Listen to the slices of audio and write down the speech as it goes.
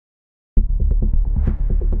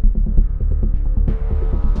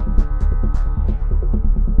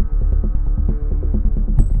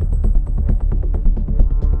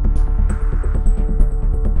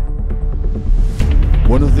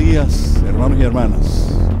Hermanos y hermanas,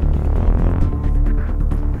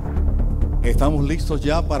 estamos listos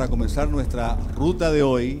ya para comenzar nuestra ruta de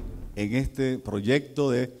hoy en este proyecto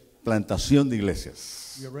de plantación de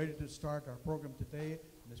iglesias.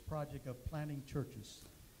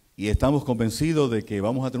 Y estamos convencidos de que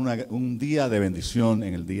vamos a tener un día de bendición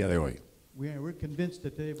en el día de hoy.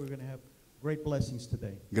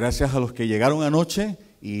 Gracias a los que llegaron anoche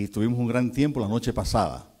y tuvimos un gran tiempo la noche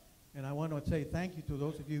pasada.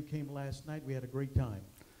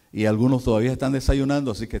 Y algunos todavía están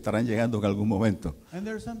desayunando, así que estarán llegando en algún momento.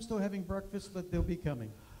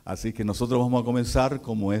 Así que nosotros vamos a comenzar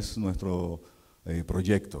como es nuestro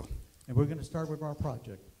proyecto.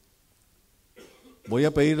 Voy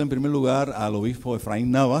a pedir en primer lugar al obispo Efraín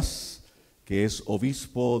Navas, que es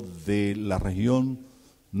obispo de la región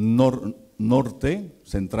norte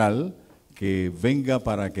central, que venga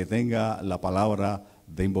para que tenga la palabra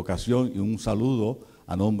de invocación y un saludo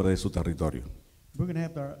a nombre de su territorio. We're going to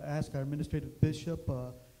have to ask our administrative bishop,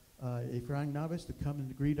 Efraín Navas, to come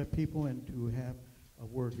and greet our people and to have a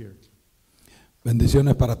word here.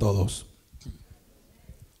 Bendiciones para todos.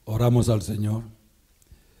 Oramos al Señor.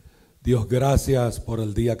 Dios, gracias por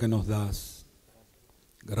el día que nos das.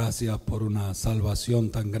 Gracias por una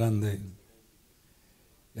salvación tan grande.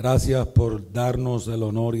 Gracias por darnos el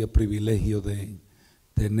honor y el privilegio de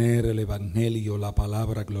tener el Evangelio, la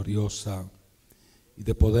palabra gloriosa, y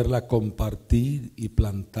de poderla compartir y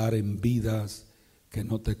plantar en vidas que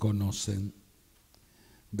no te conocen.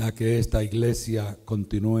 Da que esta iglesia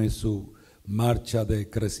continúe su marcha de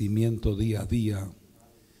crecimiento día a día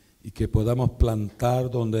y que podamos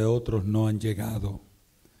plantar donde otros no han llegado,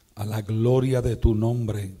 a la gloria de tu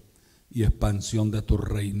nombre y expansión de tu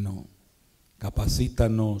reino.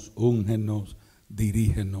 Capacítanos, úngenos,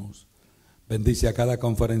 dirígenos. Bendice a cada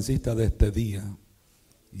conferencista de este día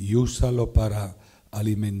y úsalo para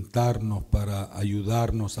alimentarnos, para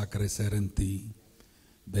ayudarnos a crecer en ti.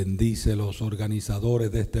 Bendice los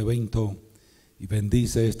organizadores de este evento y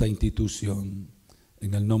bendice esta institución.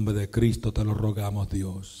 En el nombre de Cristo te lo rogamos,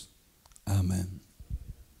 Dios. Amén.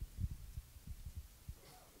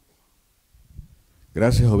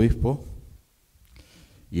 Gracias, obispo.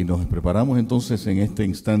 Y nos preparamos entonces en este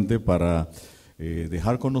instante para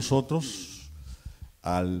dejar con nosotros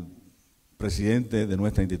al presidente de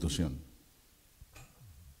nuestra institución.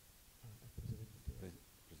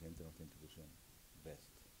 Presidente de nuestra institución, Best.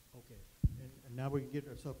 Okay. And now we get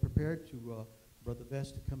ourselves prepared to Brother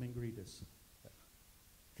Best to come and greet us.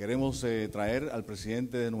 Queremos traer al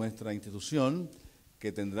presidente de nuestra institución,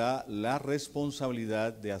 que tendrá la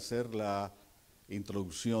responsabilidad de hacer la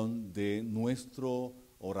introducción de nuestro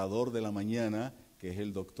orador de la mañana, que es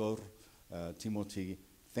el doctor Timothy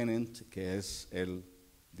Tennant, que es el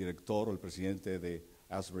director o el presidente de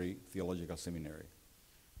Asbury Theological Seminary.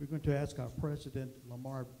 We're going to ask our president,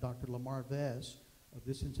 Dr. Lamar Vaz, of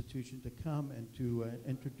this institution, to come and to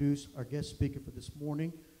introduce our guest speaker for this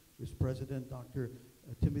morning, who is President Dr.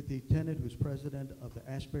 Timothy Tennant, who is president of the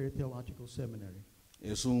Asbury Theological Seminary.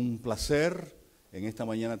 Es un placer en esta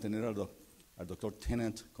mañana tener al doctor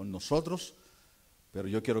Tennant con nosotros, pero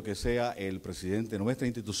yo quiero que sea el presidente de nuestra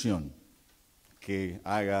institución que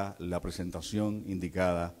haga la presentación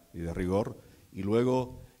indicada y de rigor, y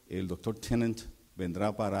luego el doctor Tennant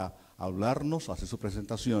vendrá para hablarnos, hacer su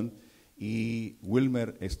presentación, y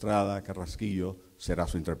Wilmer Estrada Carrasquillo será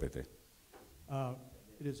su intérprete.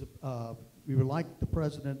 We would like the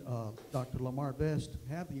president, Dr. Lamar Best, to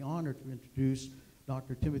have the honor to introduce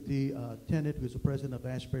Dr. Timothy Tennant, who is the president of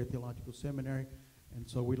Asbury Theological Seminary, and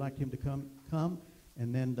so we'd like him to come,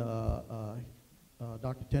 and then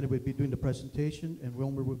Dr. Tennant would be doing the presentation, and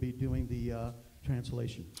Wilmer would be doing the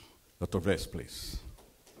translation. Dr. Best, please.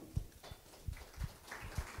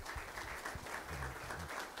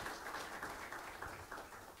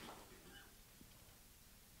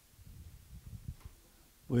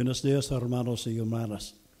 Buenos días, hermanos y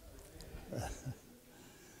hermanas.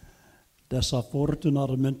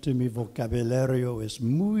 Desafortunadamente mi vocabulario es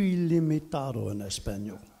muy limitado en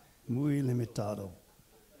español, muy limitado.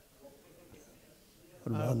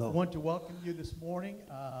 I want to welcome you this morning,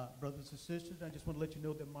 brothers and sisters. I just want to let you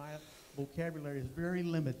know that my vocabulary is very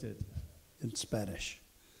limited. In Spanish.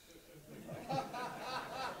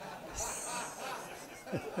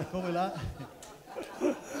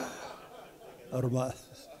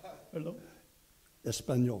 Hello?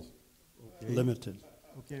 Español. Okay. Limited.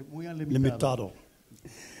 Okay, muy limitado. Limitado.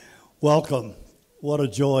 Welcome. What a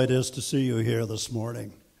joy it is to see you here this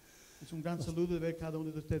morning. Es un gran saludo de ver cada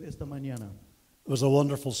uno de ustedes esta mañana. It was a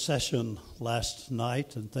wonderful session last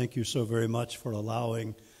night, and thank you so very much for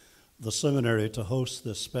allowing the seminary to host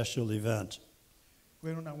this special event.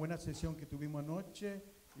 Fue una buena sesión que tuvimos anoche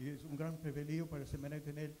y es un gran privilegio para el seminario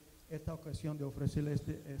tener esta ocasión de ofrecerle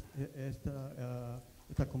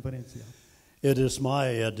esta conferencia. It is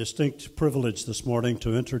my distinct privilege this morning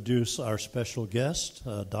to introduce our special guest,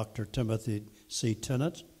 Dr. Timothy C.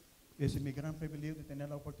 Tennant. Es mi gran privilegio de tener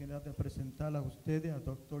la oportunidad de presentar a ustedes al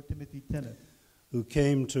Dr. Timothy Tennant, who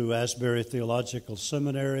came to Asbury Theological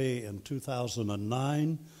Seminary in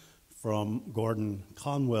 2009 from Gordon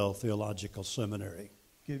Conwell Theological Seminary.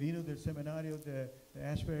 que vino del seminario de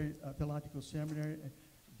Asbury Theological Seminary,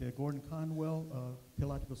 de Gordon Conwell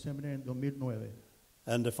Theological Seminary en 2009.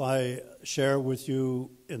 And if I share with you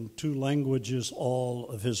in 2 languages all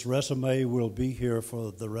of his resume, we'll be here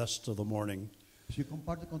for the rest of the morning. Si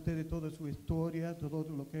comparto con ustedes toda su historia, todo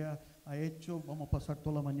lo que ha hecho, vamos a pasar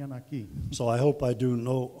toda la mañana aquí. So I hope I do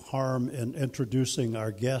no harm in introducing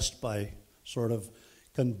our guest by sort of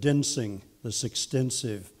condensing this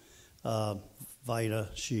extensive Vita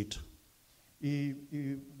sheet. Y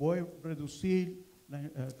voy a reducir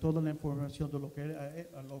toda la información de lo que él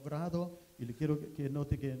ha logrado y le quiero que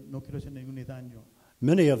note que no quiero hacer ningún daño.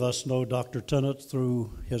 Many of us know Dr. Tennant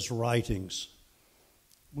through his writings.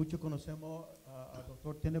 Muchos conocemos al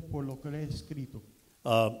Dr. Tennant por lo que él ha escrito.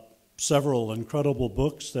 Several incredible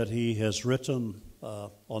books that he has written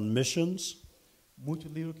on missions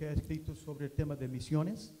Muchos libros que ha escrito sobre el tema de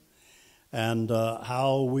misiones and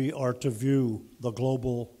how we are to view the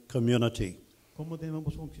global community. cómo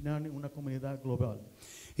debemos funcionar en una comunidad global.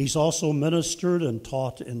 He's also ministered and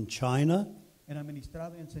taught in China, En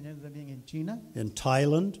administrado y enseñado también en China, in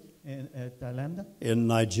Thailand, en Tailandia, in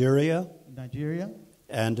Nigeria, en Nigeria,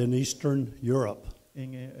 and in Eastern Europe.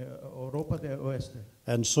 en Europa del Oeste.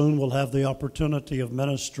 And soon we'll have the opportunity of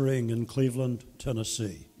ministering in Cleveland,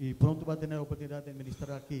 Tennessee. Y pronto va a tener la oportunidad de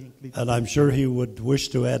ministrar aquí en Cleveland. And I'm sure he would wish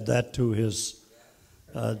to add that to his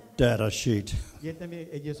data sheet. Y él también,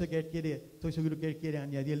 yo sé que él quiere, estoy seguro que él quiere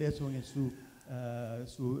añadirle eso en su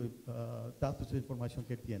datos de información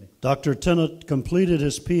que él tiene. Dr. Tennant completed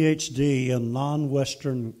his PhD in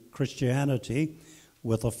non-Western Christianity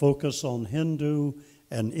with a focus on Hindu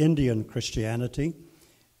and Indian Christianity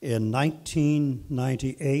in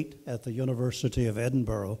 1998 at the University of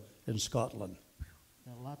Edinburgh in Scotland.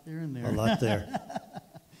 A lot there and there. A lot there.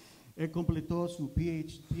 Él completó su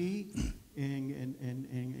PhD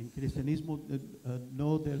en cristianismo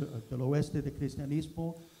no del oeste de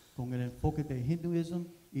cristianismo con el enfoque de hinduismo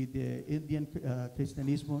y de Indian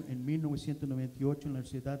cristianismo en 1998 en la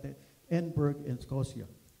Universidad de Edinburgh en Escocia.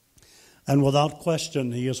 And without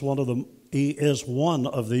question, he is one of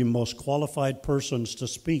the most qualified persons to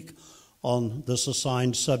speak on this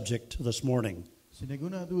assigned subject this morning. Sin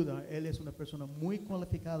ninguna duda, él es una persona muy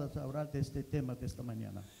cualificada para hablar de este tema de esta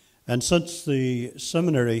mañana. And since the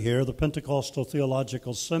seminary here, the Pentecostal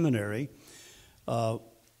Theological Seminary,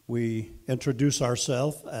 we introduce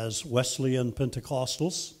ourselves as Wesleyan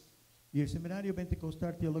Pentecostals. Y el Seminario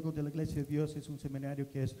Pentecostal Teólogo de la Iglesia de Dios es un seminario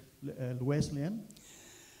que es el Wesleyan.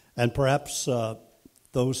 And perhaps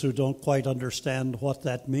those who don't quite understand what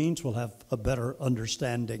that means will have a better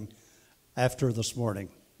understanding after this morning.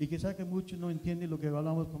 Y quizá que muchos no entienden lo que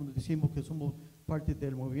hablamos cuando decimos que somos parte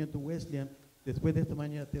del movimiento Wesleyan. Después de esta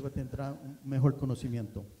mañana tendrá un mejor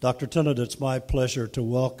conocimiento. Dr. Tennant, it's my pleasure to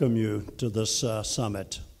welcome you to this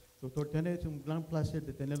summit. Dr. Tennant, es un gran placer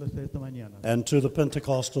de tenerlo usted esta mañana. And to the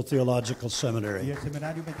Pentecostal Theological Y Seminary. el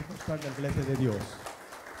Seminario Pentecostal de la Iglesia de Dios.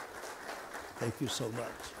 Thank you so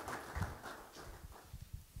much.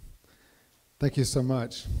 Thank you so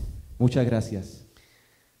much. Muchas gracias.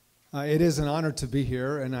 It is an honor to be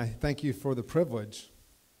here, and I thank you for the privilege.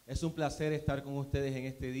 Es un placer estar con ustedes en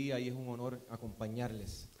este día y es un honor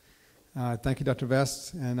acompañarles. Thank you, Dr.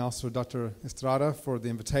 Vest, and also Dr. Estrada for the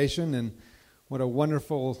invitation, and what a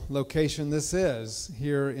wonderful location this is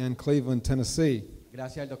here in Cleveland, Tennessee.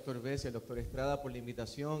 Gracias al Dr. Bess y al Dr. Estrada por la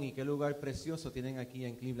invitación y qué lugar precioso tienen aquí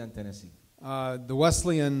en Cleveland, Tennessee. The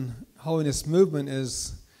Wesleyan Holiness Movement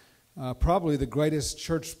is probably the greatest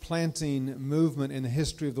church planting movement in the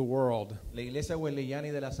history of the world. La Iglesia Wesleyana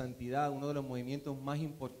y de la Santidad, uno de los movimientos más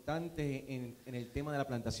importantes en el tema de la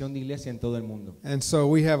plantación de iglesia en todo el mundo. And so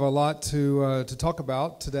we have a lot to talk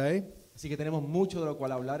about today. Así que tenemos mucho de lo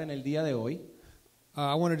cual hablar en el día de hoy.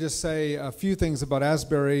 I want to just say a few things about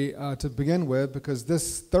Asbury to begin with, because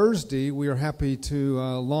this Thursday we are happy to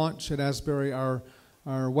launch at Asbury our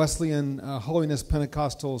Wesleyan Holiness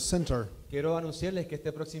Pentecostal Center. Quiero anunciarles que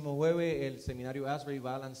este próximo jueves el seminario Asbury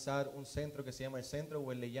va a lanzar un centro que se llama el Centro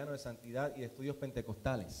Wesleyano de Santidad y de Estudios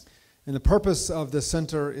Pentecostales. And the purpose of the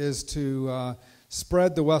center is to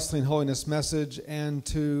spread the Wesleyan holiness message and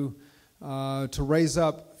to raise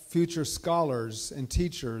up future scholars and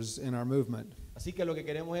teachers in our movement. Así que lo que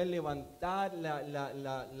queremos es levantar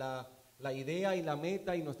la idea y la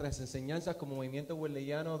meta y nuestras enseñanzas como movimiento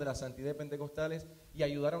wesleyano de la santidad de Pentecostales y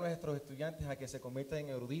ayudar a nuestros estudiantes a que se conviertan en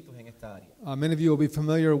eruditos en esta área. Many of you will be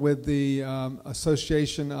familiar with the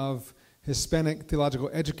Association of Hispanic Theological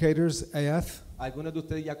Educators, AF, Algunos de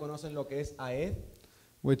ustedes ya conocen lo que es AED,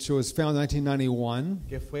 which was founded in 1991,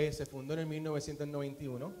 que se fundó en el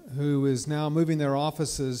 1991, who is now moving their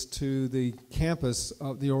offices to the campus,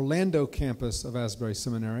 the Orlando campus of Asbury y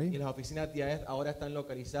Seminary. las oficinas de AED ahora están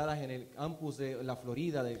localizadas en el campus de la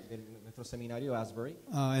Florida de nuestro seminario Asbury.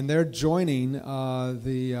 And they're joining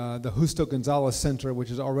the Justo Gonzalez Center,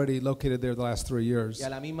 which is already located there the last 3 years. Y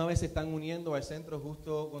a la misma vez se están uniendo al Centro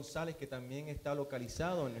Justo González, que también está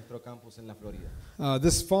localizado en nuestro campus en la Florida.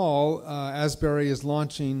 This fall, Asbury is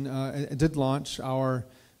did launch our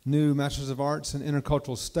new Masters of Arts and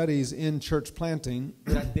Intercultural Studies in Church Planting.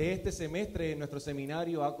 Durante este semestre, nuestro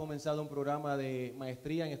seminario ha comenzado un programa de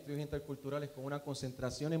maestría en estudios interculturales con una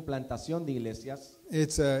concentración en plantación de iglesias.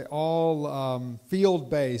 It's a all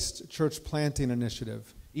field-based church planting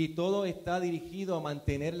initiative. Y todo está dirigido a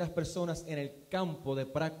mantener las personas en el campo de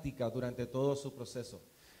práctica durante todo su proceso.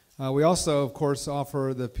 We also, of course,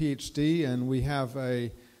 offer the PhD, and we have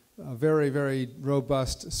a very, very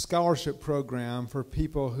robust scholarship program for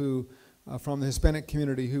people who, from the Hispanic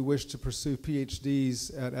community, who wish to pursue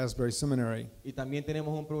PhDs at Asbury Seminary. Y también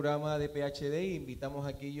tenemos un programa de PhD e invitamos a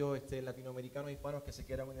aquellos latinoamericanos hispanos que se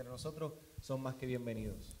quieran unir a nosotros, son más que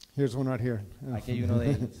bienvenidos. Here's one right here. Aquí hay uno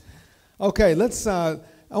de ellos. Okay, let's. I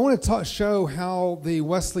want to show how the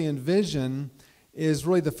Wesleyan vision is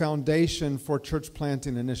really the foundation for church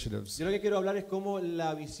planting initiatives. Yo lo que quiero hablar es cómo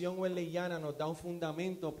la visión wesleyana nos da un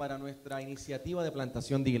fundamento para nuestra iniciativa de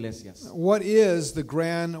plantación de iglesias. What is the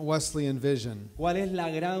grand Wesleyan vision? ¿Cuál es la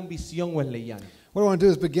gran visión wesleyana? What I want to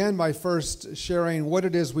do is begin by first sharing what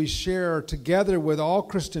it is we share together with all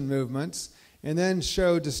Christian movements, and then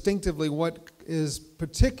show distinctively what is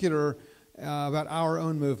particular about our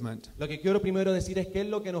own movement. Lo que quiero primero decir es qué es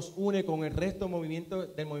lo que nos une con el resto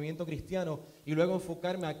del movimiento cristiano y luego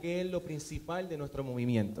enfocarme a qué es lo principal de nuestro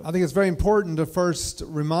movimiento. I think it's very important to first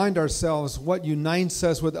remind ourselves what unites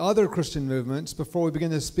us with other Christian movements before we begin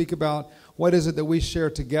to speak about what is it that we share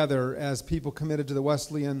together as people committed to the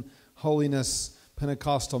Wesleyan holiness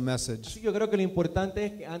Pentecostal message. Así que yo creo que lo importante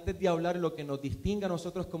es que antes de hablar lo que nos distingue a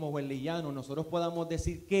nosotros como wesleyanos, nosotros podamos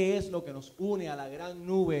decir qué es lo que nos une a la gran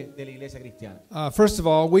nube de la iglesia cristiana. First of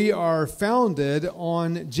all, we are founded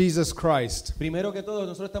on Jesus Christ. Primero que todo,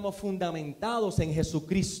 nosotros estamos fundamentados en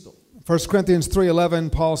Jesucristo. 1 Corinthians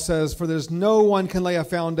 3:11, Paul says, "For there's no one can lay a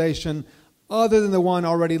foundation other than the one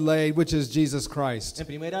already laid, which is Jesus Christ." En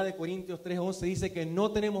 1 de Corintios 3:11 dice que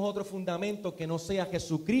no tenemos otro fundamento que no sea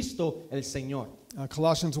Jesucristo el Señor.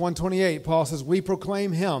 Colossians 1:28, Paul says, "We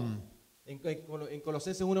proclaim him." En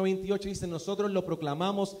Colosenses 1:28 dice, nosotros lo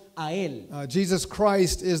proclamamos a Él. Jesus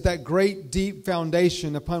Christ is that great deep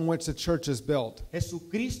foundation upon which the church is built.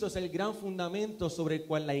 Jesucristo es el gran fundamento sobre el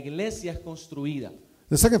cual la iglesia es construida.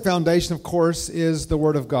 The second foundation, of course, is the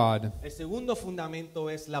Word of God. El segundo fundamento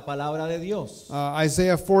es la palabra de Dios.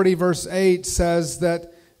 Isaiah 40 verse 8 says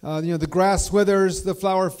that the grass withers, the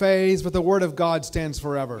flower fades, but the Word of God stands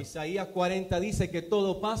forever. Isaías 40 dice que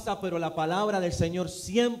todo pasa, pero la palabra del Señor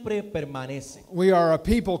siempre permanece. We are a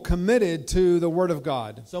people committed to the Word of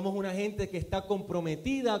God. Somos una gente que está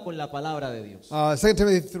comprometida con la palabra de Dios. 2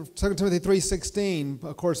 Timothy 3:16,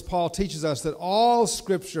 of course, Paul teaches us that all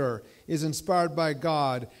Scripture is inspired by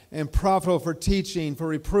God and profitable for teaching, for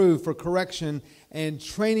reproof, for correction, and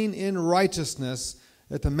training in righteousness,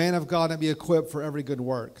 that the man of God may be equipped for every good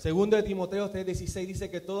work. Segundo de Timoteo 3:16 dice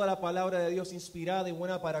que toda la palabra de Dios inspirada y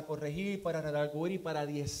buena para corregir, para redarguir y para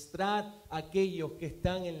adiestrar a aquellos que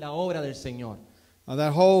están en la obra del Señor.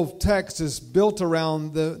 That whole text is built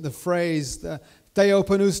around the phrase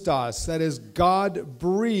Theopneustos, that is, God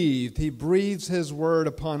breathed. He breathes His word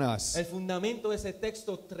upon us. El fundamento de ese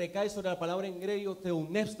texto recae sobre la palabra en griego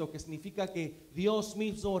theopneustos, que significa que Dios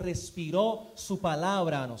mismo respiró su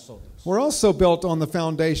palabra a nosotros. We're also built on the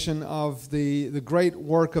foundation of the great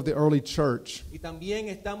work of the early church. Y también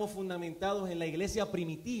estamos fundamentados en la iglesia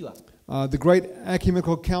primitiva. The great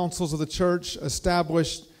ecumenical councils of the church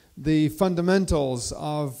established the fundamentals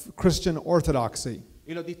of Christian orthodoxy.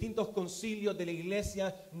 Y los distintos concilios de la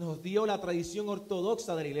iglesia nos dio la tradición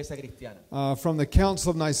ortodoxa de la iglesia cristiana. From the Council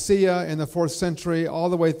of Nicaea in the 4th century all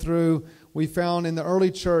the way through, we found in the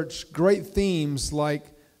early church great themes like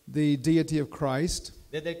the deity of Christ.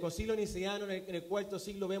 Desde el concilio niceno en el cuarto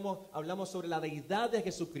siglo hablamos sobre la deidad de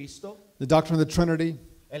Jesucristo, The doctrine of the Trinity,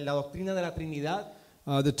 en la doctrina de la Trinidad,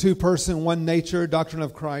 the two-person, one-nature doctrine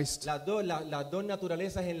of Christ, las dos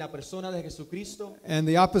naturalezas en la persona de Jesucristo, and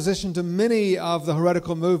the opposition to many of the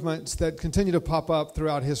heretical movements that continue to pop up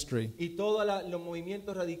throughout history. y todos los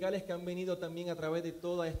movimientos radicales que han venido también a través de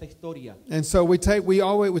toda esta historia. And so we take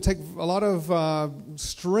a lot of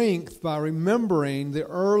strength by remembering the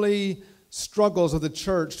early struggles of the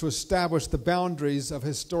church to establish the boundaries of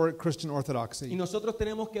historic Christian Y orthodoxy. nosotros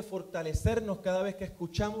tenemos que fortalecernos cada vez que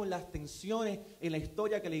escuchamos las tensiones en la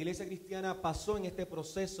historia que la iglesia cristiana pasó en este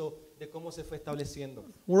proceso de cómo se fue estableciendo.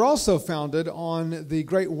 We're also founded on the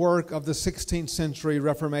great work of the 16th century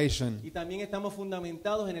Reformation. Y también estamos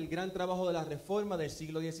fundamentados en el gran trabajo de la reforma del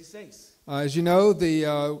siglo XVI. As you know, the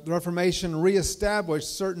Reformation reestablished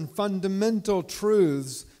certain fundamental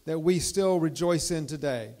truths that we still rejoice in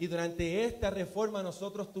today. Y durante esta reforma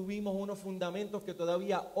nosotros tuvimos unos fundamentos que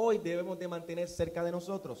todavía hoy debemos de mantener cerca de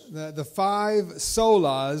nosotros. The five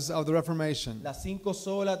solas of the Reformation. Las 5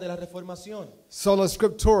 solas de la reformación. Sola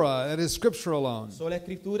Scriptura, that is Scripture alone. Sola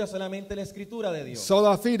escritura, solamente la escritura de Dios.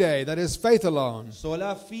 Sola fide, that is faith alone.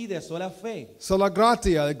 Sola fide, sola fe. Sola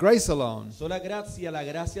gratia, the grace alone. Sola gracia, la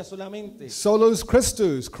gracia solamente. Solus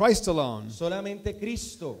Christus, Christ alone. Solamente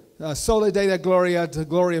Cristo. Sola Dei Gloria, the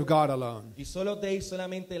glory of God alone. Y solo Dei,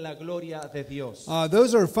 solamente la gloria de Dios.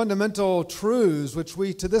 Those are fundamental truths which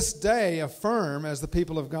we to this day affirm as the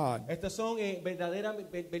people of God. Estas son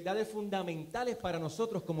verdades fundamentales para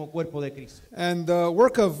nosotros como cuerpo de Cristo. And the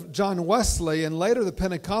work of John Wesley and later the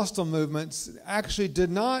Pentecostal movements actually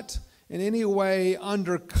did not in any way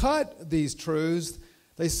undercut these truths.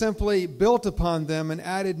 They simply built upon them and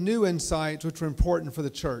added new insights which were important for the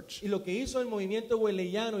church. Y lo que hizo el movimiento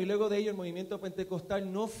wesleyano y luego de ello el movimiento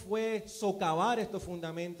pentecostal no fue socavar estos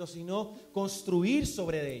fundamentos, sino construir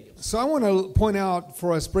sobre ellos. So I want to point out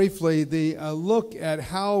for us briefly the look at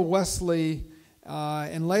how Wesley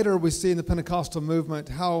and later we see in the Pentecostal movement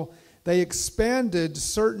how they expanded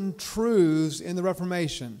certain truths in the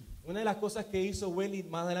Reformation. Una de las cosas que hizo Wesley,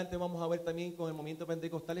 más adelante vamos a ver también con el movimiento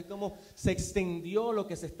pentecostal, es cómo se extendió lo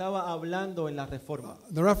que se estaba hablando en la reforma.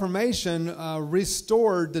 The Reformation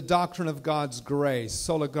restored the doctrine of God's grace,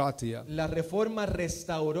 sola gratia. La reforma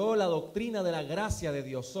restauró la doctrina de la gracia de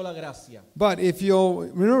Dios, sola gracia. But if you'll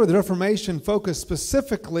remember, the Reformation focused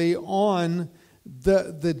specifically on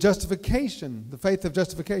the justification, the faith of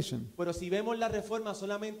justification. Pero si vemos la reforma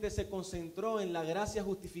solamente se concentró en la gracia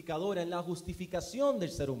justificadora, en la justificación del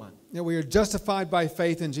ser humano. That we are justified by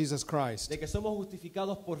faith in Jesus Christ. De que somos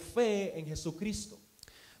justificados por fe en Jesucristo.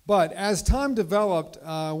 But as time developed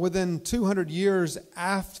within 200 years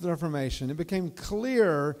after the Reformation, it became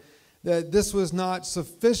clear that this was not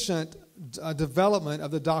sufficient development of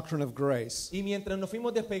the doctrine of grace. Y mientras nos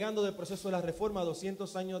fuimos despegando del proceso de la reforma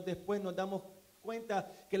 200 años después nos damos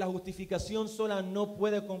cuenta que la justificación sola no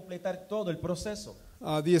puede completar todo el proceso.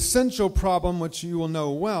 The essential problem, which you will know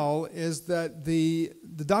well, is that the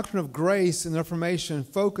doctrine of grace in the Reformation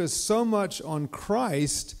focused so much on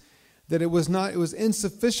Christ that it was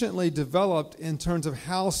insufficiently developed in terms of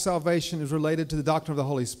how salvation is related to the doctrine of the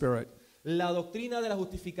Holy Spirit. La doctrina de la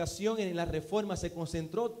justificación en la reforma se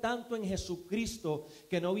concentró tanto en Jesucristo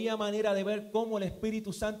que no había manera de ver cómo el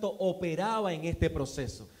Espíritu Santo operaba en este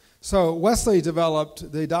proceso. So Wesley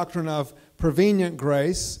developed the doctrine of prevenient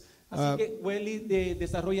grace, Así que Wesley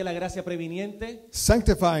desarrolla la gracia previniente,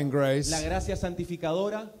 sanctifying grace, la gracia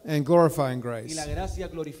santificadora and glorifying y grace. la gracia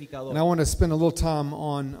And I glorificadora. want to spend a little time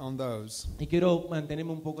on those. Y quiero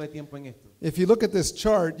mantenerme un poco de tiempo en esto. If you look at this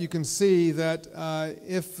chart, you can see that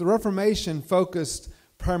if the Reformation focused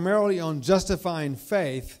primarily on justifying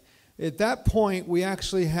faith, at that point we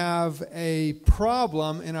actually have a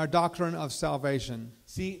problem in our doctrine of salvation.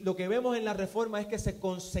 Si lo que vemos en la reforma es que se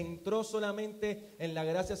concentró solamente en la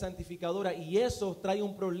gracia santificadora y eso trae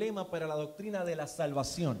un problema para la doctrina de la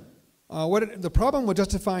salvación. The problem with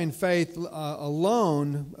justifying faith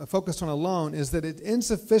alone, focused on alone, is that it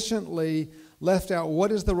insufficiently left out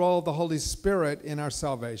what is the role of the Holy Spirit in our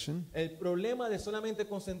salvation. El problema de solamente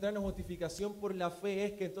concentrarnos en justificación por la fe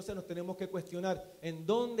es que entonces nos tenemos que cuestionar en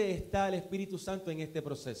dónde está el Espíritu Santo en este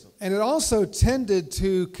proceso. And it also tended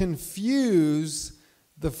to confuse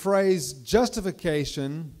the phrase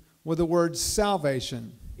justification with the word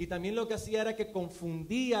salvation. Y también lo que hacía era que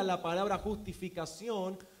confundía la palabra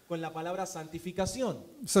justificación con la palabra santificación.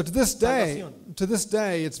 So to this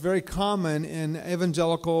day, it's very common in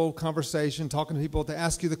evangelical conversation, talking to people, to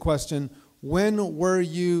ask you the question, when were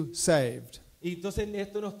you saved? Y entonces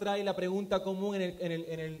esto nos trae la pregunta común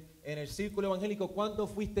en el círculo evangélico, ¿cuándo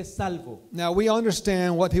fuiste salvo? Now we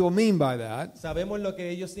understand what people mean by that, Sabemos lo que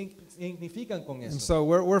ellos significan con and eso. so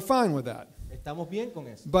we're fine with that. Estamos bien con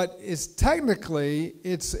eso. But it's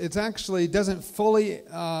actually doesn't fully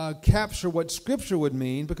capture what Scripture would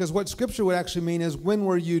mean, because what Scripture would actually mean is when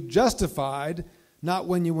were you justified, not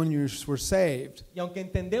when you were saved. Y aunque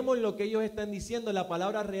entendemos lo que ellos están diciendo, la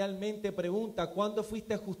palabra realmente pregunta ¿cuándo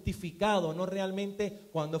fuiste justificado? No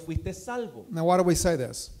realmente ¿cuándo fuiste salvo? Now, why do we say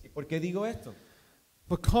this? ¿Y por qué digo esto?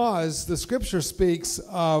 Because the Scripture speaks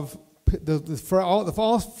of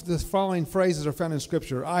the following phrases are found in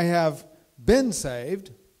Scripture. I have been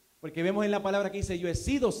saved. Porque vemos en la palabra que dice yo he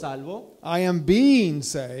sido salvo, I am being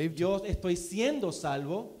saved. yo estoy siendo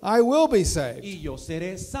salvo I will be saved. y yo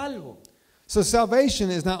seré salvo. So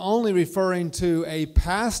salvation is not only referring to a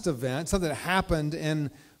past event, something that happened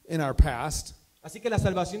in our past. Así que la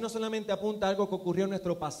salvación no solamente apunta a algo que ocurrió en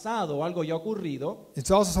nuestro pasado o algo ya ocurrido. It's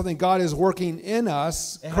also something God is working in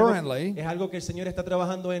us currently. Es algo que el Señor está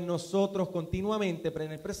trabajando en nosotros continuamente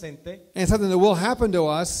en el presente. And something that will happen to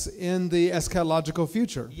us in the eschatological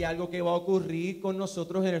future. Y algo que va a ocurrir con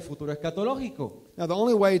nosotros en el futuro escatológico. Now, the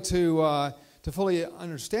only way to fully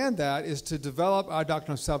understand that is to develop our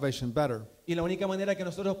doctrine of salvation better. Y la única manera que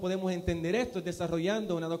nosotros podemos entender esto es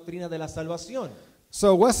desarrollando una doctrina de la salvación.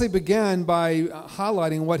 So Wesley began by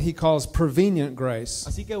highlighting what he calls prevenient grace.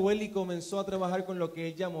 Así que Wesley comenzó a trabajar con lo que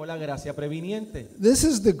él llamó la gracia previniente. This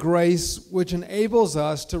is the grace which enables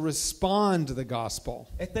us to respond to the gospel.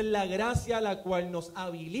 Esta es la gracia la cual nos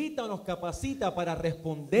habilita o nos capacita para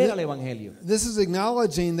responder al evangelio. This is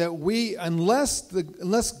acknowledging that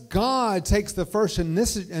unless God takes the first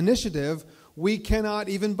initiative, we cannot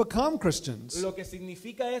even become Christians. Lo que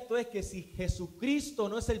significa esto es que si Jesucristo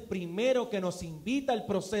no es el primero que nos invita al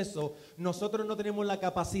proceso, nosotros no tenemos la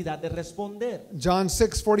capacidad de responder. John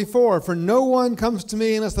 6:44, for no one comes to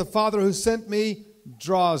me unless the Father who sent me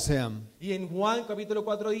draws him. Y en Juan capítulo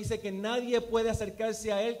 4 dice que nadie puede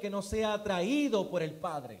acercarse a él que no sea atraído por el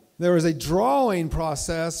Padre. There is a drawing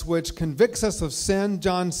process which convicts us of sin,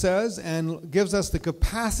 John says, and gives us the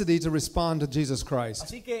capacity to respond to Jesus Christ.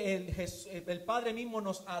 Así que el Padre mismo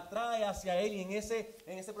nos atrae hacia él, y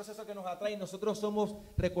en ese proceso que nos atrae nosotros somos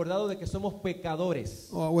recordados de que somos pecadores.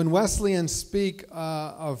 When Wesleyans speak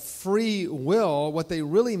of free will, what they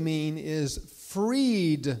really mean is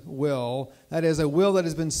freed will, that is, a will that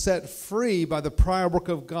has been set free by the prior work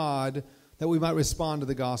of God, that we might respond to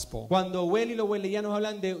the gospel. Cuando Welly y los wesleyanos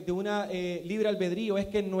hablan de una libre albedrío, es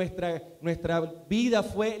que nuestra vida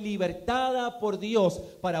fue libertada por Dios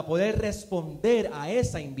para poder responder a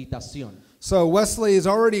esa invitación. So Wesley is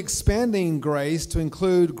already expanding grace to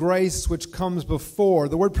include grace which comes before.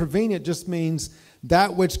 The word prevenient just means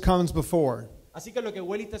that which comes before. Así que lo que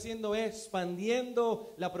Welly está haciendo es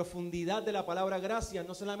expandiendo la profundidad de la palabra gracia,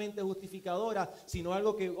 no solamente justificadora, sino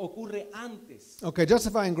algo que ocurre antes. Okay,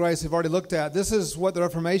 justifying grace we've already looked at. This is what the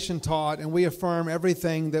Reformation taught, and we affirm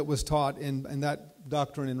everything that was taught in that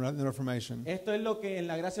doctrine in the Reformation. Esto es lo que en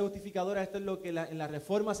la gracia justificadora, esto es lo que en la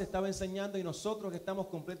Reforma se estaba enseñando, y nosotros estamos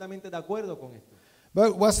completamente de acuerdo con esto.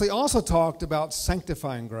 But Wesley also talked about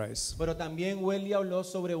sanctifying grace. Pero también Wesley habló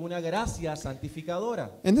sobre una gracia santificadora.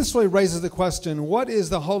 And this really raises the question, what is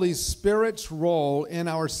the Holy Spirit's role in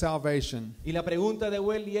our salvation? Y la pregunta de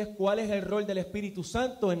Wesley es ¿cuál es el rol del Espíritu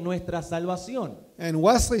Santo en nuestra salvación? And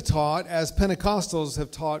Wesley taught, as Pentecostals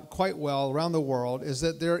have taught quite well around the world, is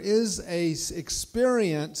that there is a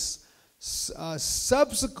experience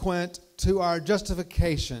subsequent to our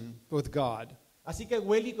justification with God. Así que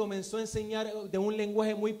Wesley comenzó a enseñar de un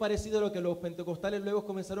lenguaje muy parecido a lo que los pentecostales luego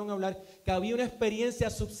comenzaron a hablar, que había una experiencia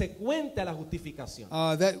subsecuente a la justificación.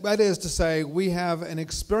 That is to say, we have an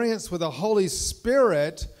experience with the Holy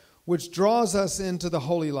Spirit which draws us into the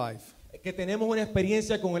holy life. Que tenemos una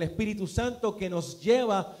experiencia con el Espíritu Santo que nos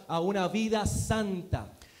lleva a una vida santa.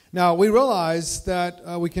 Now, we realize that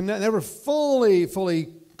we can never fully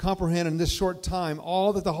comprehend in this short time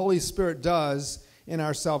all that the Holy Spirit does in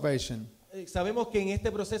our salvation. Sabemos que en este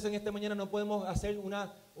proceso, en esta mañana, no podemos hacer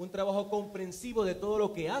un trabajo comprensivo de todo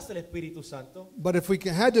lo que hace el Espíritu Santo. But if we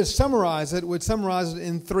had to summarize it, we'd summarize it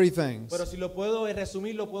in three things. Pero si lo puedo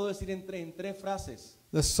resumir, lo puedo decir en tres frases.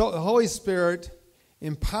 The Holy Spirit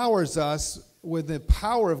empowers us with the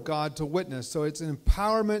power of God to witness. So it's an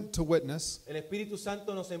empowerment to witness. El Espíritu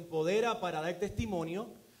Santo nos empodera para dar testimonio.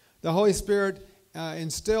 The Holy Spirit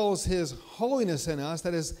instills His holiness in us,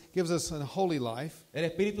 that is, gives us a holy life. El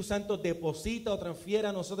Espíritu Santo deposita o transfiere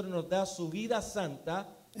a nosotros, nos da su vida santa.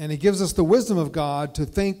 And He gives us the wisdom of God to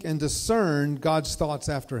think and discern God's thoughts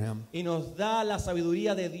after Him. Y nos da la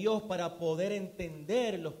sabiduría de Dios para poder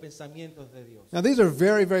entender los pensamientos de Dios. Now these are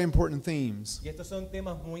very, very important themes. Y estos son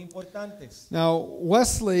temas muy importantes. Now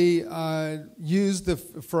Wesley used the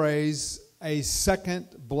phrase a second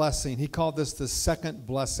blessing. He called this the second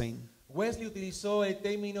blessing. Wesley utilizó el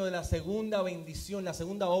término de la segunda bendición, la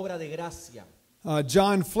segunda obra de gracia.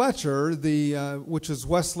 John Fletcher, which is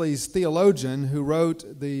Wesley's theologian who wrote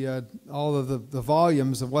all of the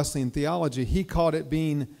volumes of Wesleyan theology, he called it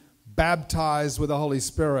being baptized with the Holy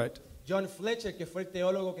Spirit. John Fletcher, que fue el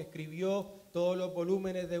teólogo que escribió todos los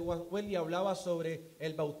volúmenes de Wesley, hablaba sobre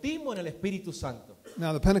el bautismo en el Espíritu Santo.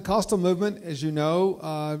 Now, the Pentecostal movement, as you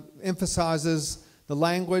know, emphasizes the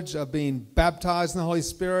language of being baptized in the Holy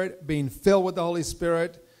Spirit, being filled with the Holy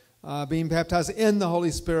Spirit, being baptized in the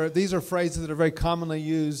Holy Spirit. These are phrases that are very commonly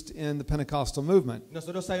used in the Pentecostal movement.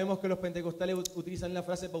 Nosotros sabemos que los pentecostales utilizan la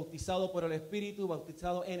frase bautizado por el Espíritu,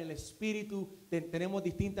 bautizado en el Espíritu. Tenemos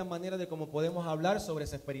distintas maneras de cómo podemos hablar sobre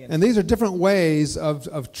esa experiencia. And these are different ways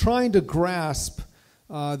of trying to grasp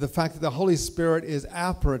the fact that the Holy Spirit is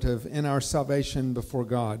operative in our salvation before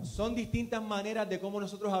God. Son distintas maneras de cómo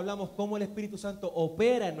nosotros hablamos, cómo el Espíritu Santo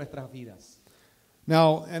opera en nuestras vidas.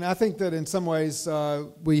 Now, and I think that in some ways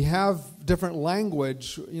we have different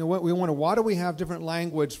language. You know, we wonder, why do we have different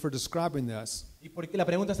language for describing this? Y porque la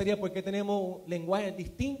pregunta sería, ¿por qué tenemos lenguajes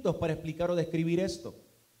distintos para explicar o describir esto?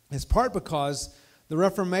 It's part because the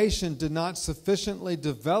Reformation did not sufficiently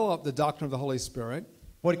develop the doctrine of the Holy Spirit.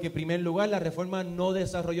 Porque en primer lugar la Reforma no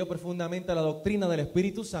desarrolló profundamente la doctrina del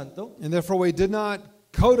Espíritu Santo. And therefore we did not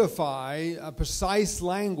codify a precise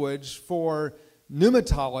language for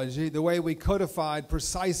pneumatology the way we codified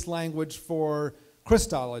precise language for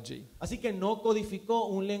Christology. Así que no codificó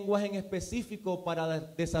un lenguaje en específico para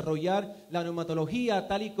desarrollar la neumatología,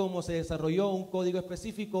 tal y como se desarrolló un código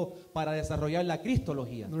específico para desarrollar la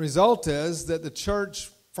cristología. The result is that the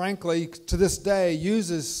church, frankly, to this day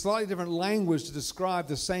uses slightly different language to describe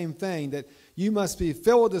the same thing, that you must be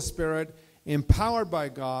filled with the Spirit, empowered by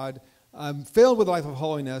God, filled with a life of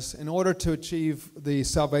holiness in order to achieve the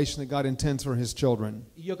salvation that God intends for His children.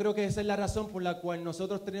 Y yo creo que esa es la razón por la cual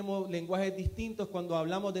nosotros tenemos lenguajes distintos cuando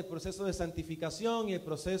hablamos del proceso de santificación y el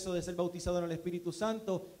proceso de ser bautizado en el Espíritu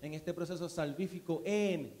Santo, en este proceso salvífico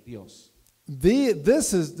en Dios.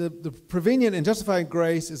 This is the prevenient and justifying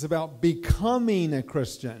grace is about becoming a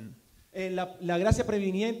Christian. La gracia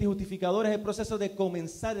preveniente y justificadora es el proceso de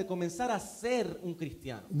comenzar a ser un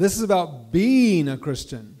cristiano. This is about being a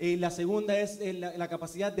Christian. Y la segunda es la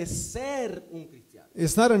capacidad de ser un cristiano.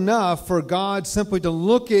 It's not enough for God simply to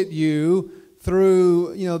look at you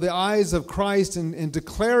through, the eyes of Christ and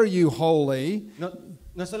declare you holy.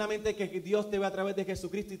 No es solamente que Dios te ve a través de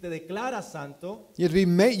Jesucristo y te declara santo.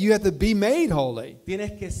 You have to be made holy.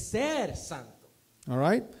 Tienes que ser santo. All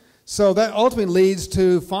right? So that ultimately leads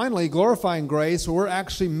to finally glorifying grace, where we're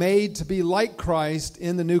actually made to be like Christ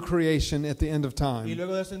in the new creation at the end of time. Y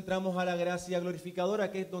luego de eso entramos a la gracia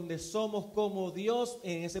glorificadora, que es donde somos como Dios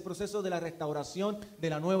en ese proceso de la restauración de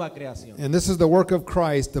la nueva creación. And this is the work of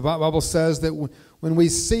Christ. The Bible says that when we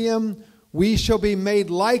see Him, we shall be made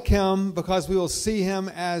like Him because we will see Him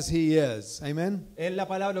as He is. Amen? Es la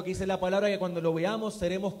palabra, lo que dice la palabra, que cuando lo veamos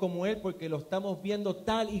seremos como Él porque lo estamos viendo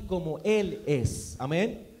tal y como Él es.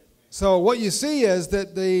 Amén. So what you see is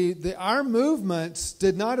that our movements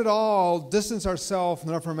did not at all distance ourselves from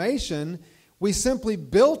the Reformation. We simply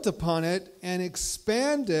built upon it and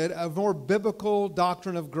expanded a more biblical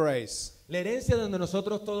doctrine of grace. La herencia de donde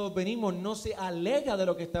nosotros todos venimos no se aleja de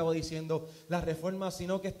lo que estaba diciendo la Reforma,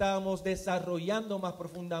 sino que estábamos desarrollando más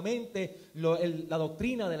profundamente la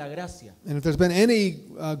doctrina de la gracia. And if there's been any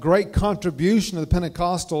great contribution of the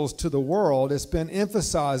Pentecostals to the world, it's been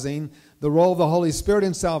emphasizing the role of the Holy Spirit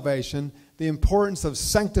in salvation, the importance of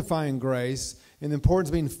sanctifying grace, and the importance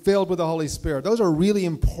of being filled with the Holy Spirit. Those are really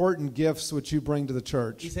important gifts which you bring to the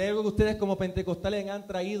church. Y si hay algo que ustedes como pentecostales han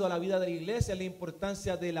traído a la vida de la iglesia, la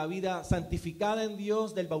importancia de la vida santificada en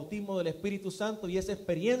Dios, del bautismo del Espíritu Santo y esa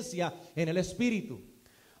experiencia en el Espíritu.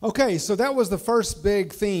 Okay, so that was the first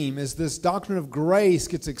big theme, is this doctrine of grace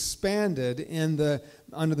gets expanded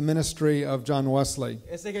under the ministry of John Wesley.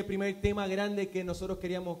 Ese es el primer tema grande que nosotros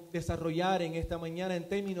queríamos desarrollar en esta mañana en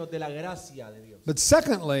términos de la gracia de Dios. But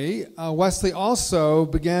secondly, Wesley also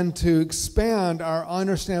began to expand our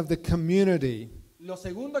understanding of the community. Lo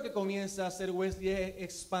segundo que comienza a hacer Wesley es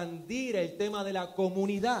expandir el tema de la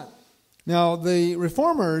comunidad. Now, the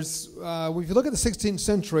Reformers, if you look at the 16th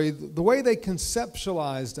century, the way they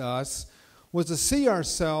conceptualized us was to see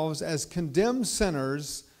ourselves as condemned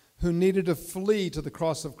sinners who needed to flee to the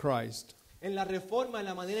cross of Christ. En la Reforma, en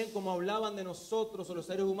la manera en cómo hablaban de nosotros o los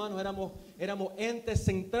seres humanos, éramos entes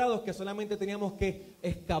centrados que solamente teníamos que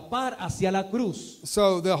escapar hacia la cruz.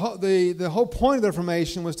 So the whole point of the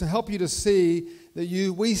Reformation was to help you to see that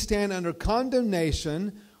we stand under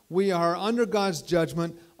condemnation, we are under God's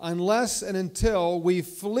judgment, unless and until we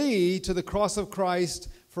flee to the cross of Christ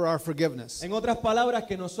for our forgiveness. En otras palabras,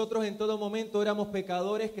 que nosotros en todo momento éramos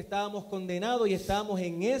pecadores, que estábamos condenados y estábamos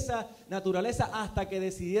en esa naturaleza hasta que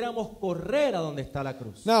decidiéramos correr a donde está la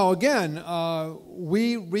cruz. Now again,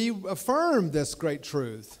 we reaffirm this great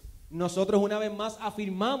truth. Nosotros una vez más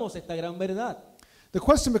afirmamos esta gran verdad. The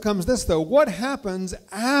question becomes this though, what happens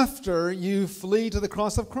after you flee to the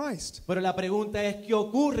cross of Christ? Pero la pregunta es, ¿qué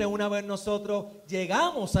ocurre una vez nosotros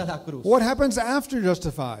llegamos a la cruz? What happens after you're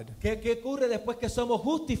justified? ¿Qué ocurre después que somos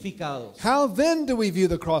justificados? How then do we view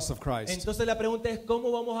the cross of Christ? Entonces la pregunta es, ¿cómo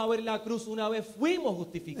vamos a ver la cruz una vez fuimos And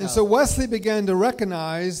justificados? so Wesley began to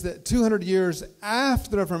recognize that 200 years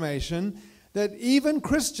after the Reformation, that even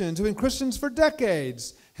Christians who have been Christians for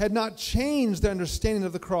decades had not changed their understanding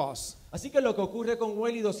of the cross. Así que lo que ocurre con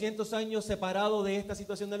Wesley 200 años separado de esta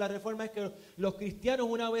situación de la reforma es que los cristianos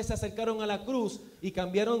una vez se acercaron a la cruz y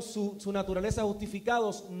cambiaron su naturaleza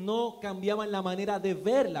justificados, no cambiaban la manera de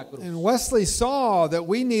ver la cruz. And Wesley saw that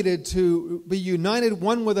we needed to be united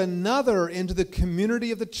one with another into the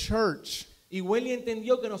community of the church. Y Wesley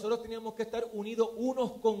entendió que nosotros teníamos que estar unidos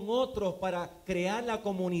unos con otros para crear la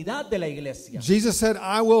comunidad de la iglesia. Jesus said,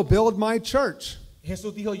 I will build my church.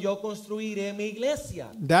 Jesús dijo, yo construiré mi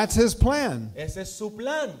iglesia. That's his plan. Ese es su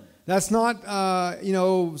plan. That's not,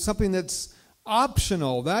 something that's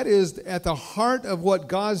optional. That is at the heart of what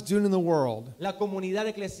God's doing in the world. La comunidad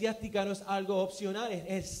eclesiástica no es algo opcional, es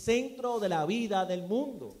el centro de la vida del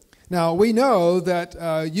mundo. Now, we know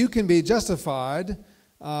that you can be justified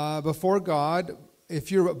before God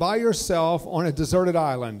if you're by yourself on a deserted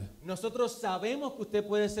island. Nosotros sabemos que usted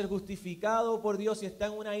puede ser justificado por Dios si está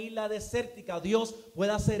en una isla desértica. Dios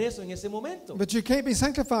puede hacer eso en ese momento. But you can't be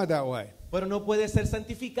sanctified that way. Pero no puede ser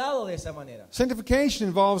santificado de esa manera. Sanctification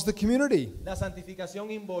involves the community. La santificación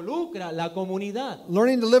involucra la comunidad.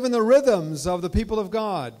 Learning to live in the rhythms of the people of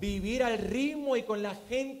God. Vivir al ritmo y con la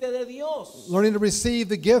gente de Dios. Learning to receive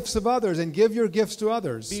the gifts of others and give your gifts to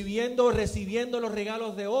others. Viviendo, recibiendo los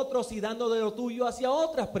regalos de otros y dando de lo tuyo hacia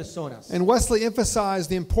otras personas. And Wesley emphasized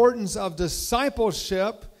the importance of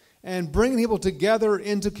discipleship and bringing people together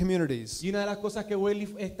into communities. Y una de las cosas que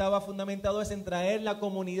Wesley estaba fundamentado es en traer la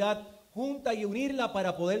comunidad junta y unirla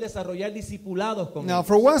para poder desarrollar discipulados con Now, ellos.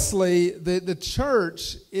 for Wesley, the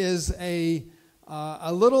church is a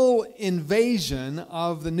little invasion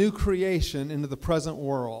of the new creation into the present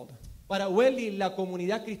world. Para Wesley, la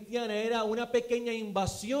comunidad cristiana era una pequeña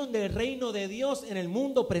invasión del reino de Dios en el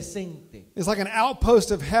mundo presente. It's like an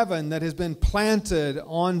outpost of heaven that has been planted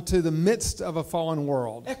onto the midst of a fallen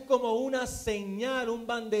world. Es como una señal, un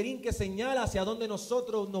banderín que señala hacia dónde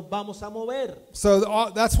nosotros nos vamos a mover.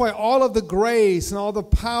 So that's why all of the grace and all the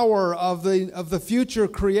power of the future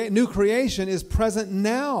new creation is present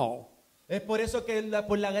now. Es por eso que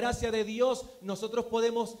por la gracia de Dios nosotros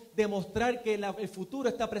podemos demostrar que el futuro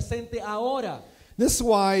está presente ahora. This is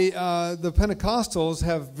why the Pentecostals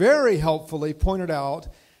have very helpfully pointed out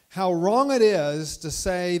how wrong it is to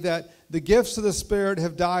say that the gifts of the Spirit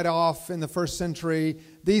have died off in the first century.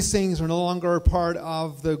 These things are no longer part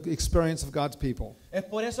of the experience of God's people. Es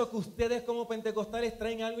por eso que ustedes como pentecostales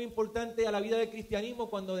traen algo importante a la vida del cristianismo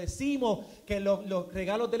cuando decimos que los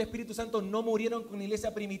regalos del Espíritu Santo no murieron con la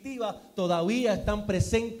iglesia primitiva, todavía están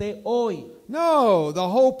presentes hoy. No, the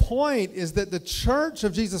whole point is that the church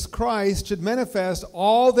of Jesus Christ should manifest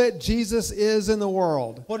all that Jesus is in the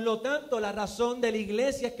world. Por lo tanto, la razón de la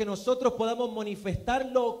iglesia es que nosotros podamos manifestar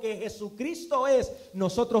lo que Jesucristo es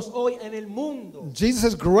nosotros hoy en el mundo. Jesus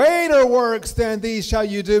says, greater works than these shall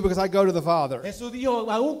you do because I go to the Father. Jesús dijo,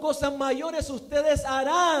 aún cosas mayores ustedes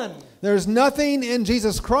harán. There's nothing in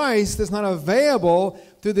Jesus Christ that's not available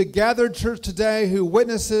through the gathered church today who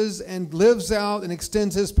witnesses and lives out and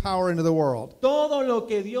extends his power into the world. Todo lo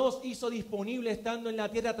que Dios hizo disponible estando en la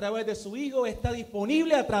tierra a través de su Hijo está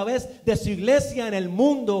disponible a través de su iglesia en el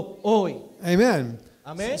mundo hoy. Amen.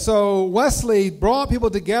 Amén. So Wesley brought people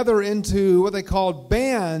together into what they called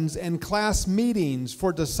bands and class meetings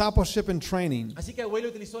for discipleship and training. Así que Wesley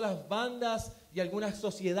utilizó las bandas y algunas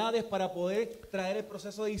sociedades para poder traer el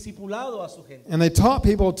proceso de discipulado a su gente. And they taught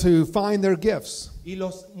people to find their gifts Y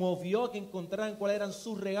los movió a que encontraran cuáles eran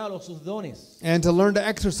sus regalos, sus dones. and to learn to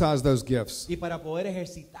exercise those gifts. Y para poder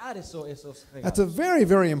ejercitar esos That's a regalos. very,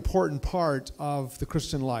 very important part of the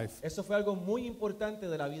Christian life. Eso fue algo muy importante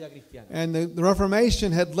de la vida cristiana. And the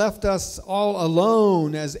Reformation had left us all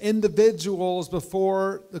alone as individuals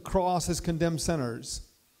before the cross as condemned sinners.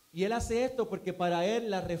 Y él hace esto porque para él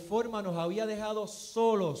la reforma nos había dejado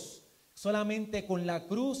solos, solamente con la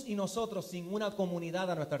cruz y nosotros sin una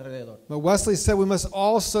comunidad a nuestro alrededor. But Wesley said we must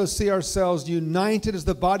also see ourselves united as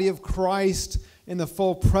the body of Christ in the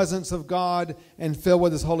full presence of God and filled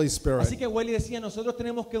with His Holy Spirit. Así que Wesley decía, nosotros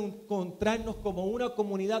tenemos que encontrarnos como una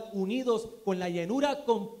comunidad unidos con la llenura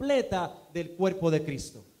completa del cuerpo de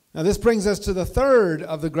Cristo. Now this brings us to the third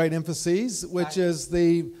of the great emphases, which is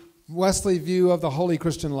the Wesley view of the holy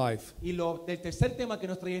Christian life. Y el tercer tema que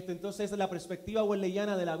nos trae esto entonces es la perspectiva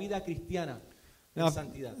wesleyana de la vida cristiana en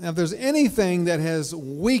santidad. Now, if there's anything that has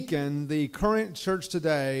weakened the current church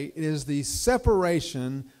today, it is the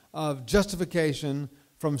separation of justification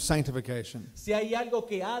from sanctification. Si hay algo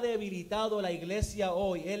que ha debilitado la iglesia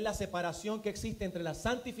hoy es la separación que existe entre la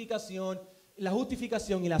santificación, la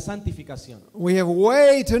justificación y la santificación. We have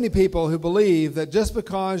way too many people who believe that just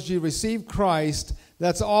because you receive Christ,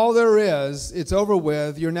 that's all there is, it's over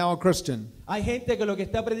with, you're now a Christian. Hay gente que lo que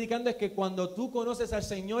está predicando es que cuando tú conoces al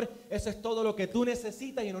Señor, eso es todo lo que tú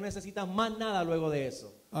necesitas y no necesitas más nada luego de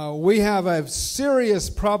eso. We have a serious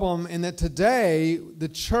problem in that today the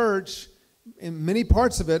church, in many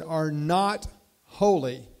parts of it, are not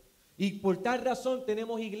holy. Y por tal razón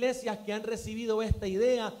tenemos iglesias que han recibido esta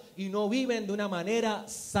idea y no viven de una manera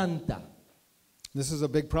santa. This is a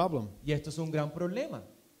big problem. Y esto es un gran problema.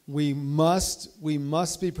 We must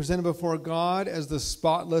be presented before God as the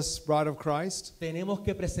spotless bride of Christ. Tenemos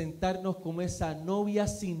que presentarnos como esa novia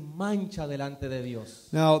sin mancha delante de Dios.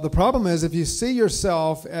 Now, the problem is if you see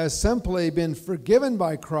yourself as simply been forgiven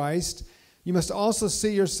by Christ, you must also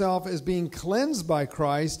see yourself as being cleansed by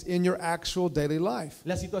Christ in your actual daily life.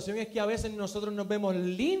 La situación es que a veces nosotros nos vemos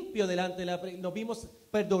limpios nos vimos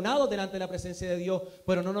perdonados delante de la presencia de Dios,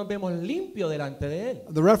 pero no nos vemos limpios delante de él.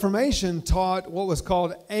 The Reformation taught what was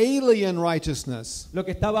called alien righteousness. Lo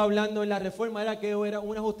que estaba hablando en la Reforma era que era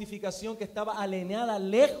una justificación que estaba alienada,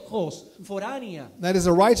 lejos, foránea. That is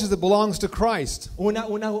a righteousness that belongs to Christ. Una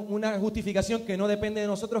justificación que no depende de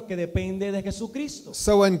nosotros, que depende de Jesucristo.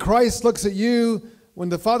 So when Christ looks at you, when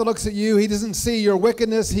the Father looks at you, He doesn't see your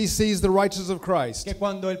wickedness, He sees the righteousness of Christ. Que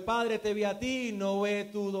cuando el Padre te ve a ti, no ve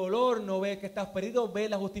tu dolor, no ve que estás perdido, ve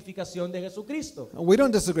la justificación de Jesucristo. We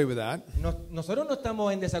don't disagree with that. Nosotros no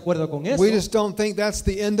estamos en desacuerdo con eso. We just don't think that's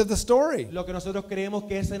the end of the story. Lo que nosotros creemos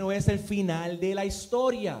que ese no es el final de la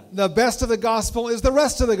historia. The best of the gospel is the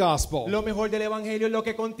rest of the gospel. Lo mejor del evangelio es lo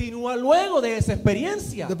que continúa luego de esa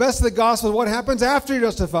experiencia. The best of the gospel is what happens after you're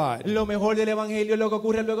justified. Lo mejor del evangelio es lo que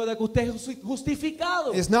ocurre luego de que usted es justificado.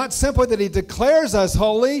 It's not simply that He declares us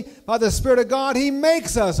holy. By the Spirit of God, He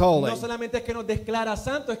makes us holy. No solamente es que nos declara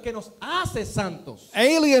santos, es que nos hace santos.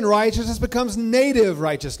 Alien righteousness becomes native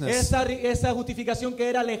righteousness. Esa justificación que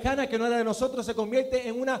era lejana, que no era de nosotros, se convierte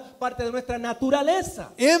en una parte de nuestra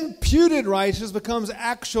naturaleza. Imputed righteousness becomes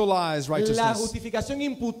actualized La righteousness. justificación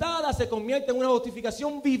imputada se convierte en una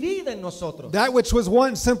justificación vivida en nosotros. That which was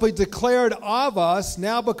once simply declared of us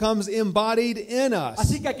now becomes embodied in us.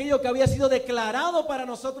 Así que aquello que había sido declarado para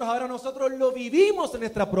nosotros, ahora nosotros lo vivimos en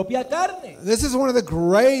nuestra propia carne. This is one of the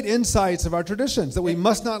great insights of our traditions that we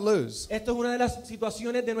must not lose. Esto es una de las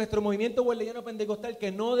situaciones de nuestro movimiento wesleyano pentecostal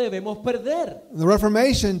que no debemos perder. The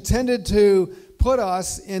Reformation tended to put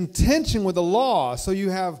us in tension with the law. So you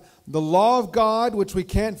have the law of God, which we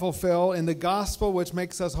can't fulfill, and the gospel, which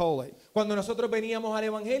makes us holy. Cuando nosotros veníamos al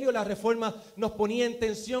evangelio, la reforma nos ponía en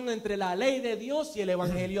tensión entre la ley de Dios y el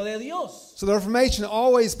evangelio de Dios. So the Reformation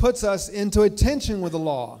always puts us into a tension with the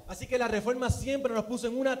law. Así que la reforma siempre nos puso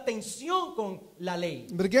en una tensión con la ley.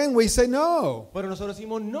 But again, we say no. Pero nosotros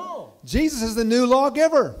decimos no. Jesus is the new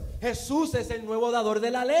lawgiver. Jesús es el nuevo dador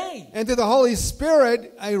de la ley. And through the Holy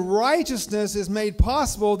Spirit, a righteousness is made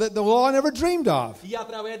possible that the law never dreamed of. Y a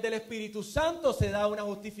través del Espíritu Santo se da una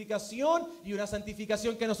justificación y una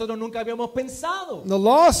santificación que nosotros nunca habíamos pensado. The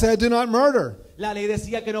law said, do not murder. La ley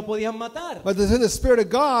decía que no podían matar. But through the Spirit of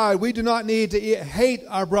God, we do not need to hate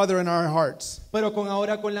our brother in our hearts. Pero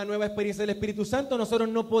ahora con la nueva experiencia del Espíritu Santo, nosotros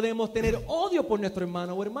no podemos tener odio por nuestro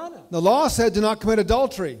hermano o hermana. The law said, do not commit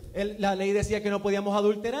adultery. La ley decía que no podíamos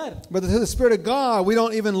adulterar. But through the Spirit of God, we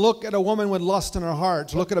don't even look at a woman with lust in our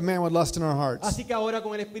hearts, look at a man with lust in our hearts. Así que ahora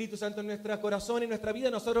con el Espíritu Santo en nuestro corazón y en nuestra vida,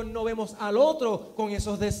 nosotros no vemos al otro con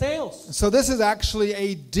esos deseos. So this is actually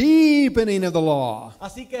a deepening of the law.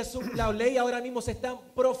 Así que la ley ahora mismo se está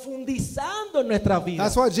profundizando en nuestras vidas.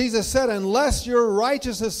 That's why Jesus said, unless your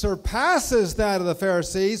righteousness surpasses that of the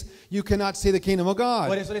Pharisees, you cannot see the kingdom of Por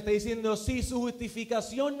God. eso le está diciendo, si su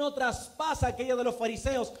justificación no traspasa aquella de los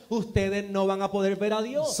fariseos, ustedes no van a poder ver a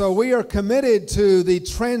Dios. So we are committed to the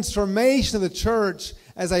transformation of the church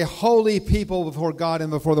as a holy people before God and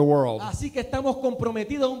before the world. Así que estamos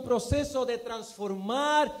comprometidos a un proceso de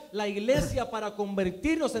transformar la iglesia para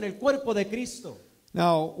convertirnos en el cuerpo de Cristo.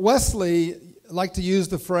 Now, Wesley like to use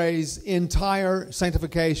the phrase entire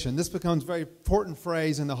sanctification. This becomes a very important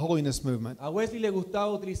phrase in the holiness movement. A Wesley le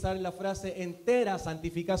gustaba utilizar la frase entera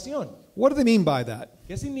santificación. What do they mean by that?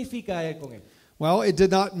 ¿Qué significa él con él? Well, it did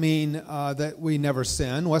not mean that we never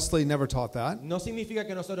sin. Wesley never taught that. No significa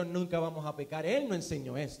que nosotros nunca vamos a pecar. Él no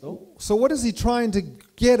enseñó esto. So what is he trying to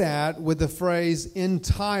get at with the phrase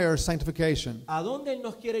entire sanctification? ¿A dónde él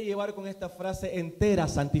nos quiere llevar con esta frase entera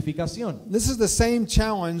santificación? This is the same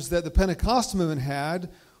challenge that the Pentecostal movement had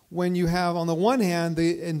when you have, on the one hand,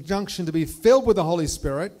 the injunction to be filled with the Holy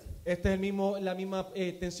Spirit. Esta es la misma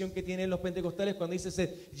tensión que tienen los pentecostales cuando dice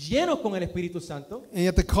ser llenos con el Espíritu Santo. And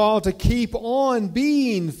yet the call to keep on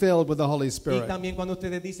being filled with the Holy Y Spirit. también cuando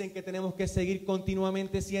ustedes dicen que tenemos que seguir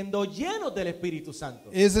continuamente siendo llenos del Espíritu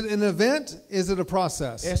Santo. Is it an event? Is it a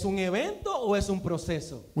process? ¿Es un evento o es un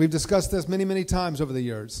proceso? We've discussed this many, many times over the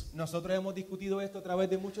years. Nosotros hemos discutido esto a través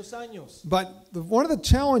de muchos años. But one of the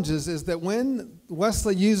challenges is that when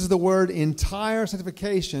Wesley uses the word entire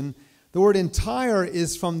sanctification, the word entire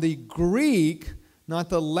is from the Greek, not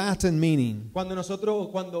the Latin meaning.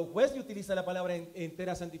 Cuando Wesley utiliza la palabra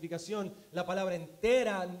entera santificación, la palabra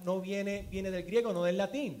entera no viene del griego, no del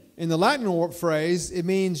latín. In the Latin phrase, it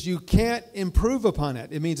means you can't improve upon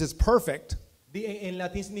it. It means it's perfect. En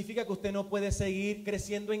latín significa que usted no puede seguir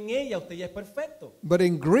creciendo en ella, usted ya es perfecto. But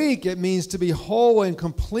in Greek, it means to be whole and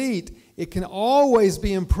complete. It can always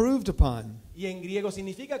be improved upon. Y en griego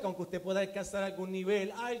significa que aunque usted pueda alcanzar algún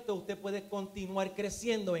nivel alto, usted puede continuar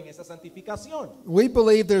creciendo en esa santificación. We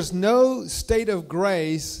believe there's no state of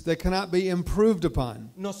grace that cannot be improved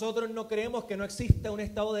upon. Nosotros no creemos que no exista un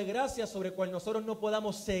estado de gracia sobre el cual nosotros no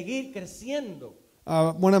podamos seguir creciendo.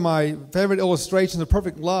 One of my favorite illustrations of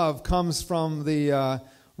perfect love comes from the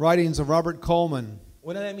writings of Robert Coleman.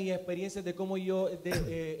 Una de mis experiencias de cómo yo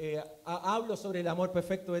hablo sobre el amor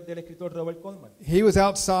perfecto es del escritor Robert Coleman. He was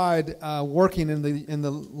outside working in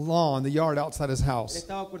the lawn, the yard outside his Él house.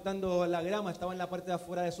 estaba cortando la grama, estaba en la parte de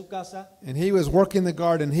afuera de su casa And he was working the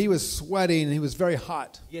garden. He was sweating and he was very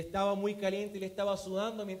hot. y estaba muy caliente y le estaba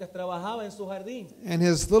sudando mientras trabajaba en su jardín. And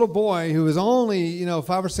his little boy, who was only, 5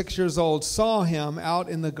 or 6 years old, saw him out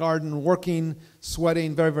in the garden working,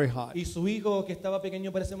 sweating, very, very hot. Y su hijo, que estaba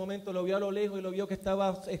pequeño para ese momento, lo vio a lo lejos y lo vio que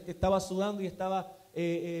estaba sudando y estaba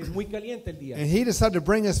muy caliente el día. And he decided to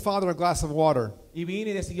bring his father a glass of water. Y vino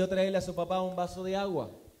y decidió traerle a su papá un vaso de agua.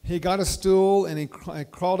 He got a stool and he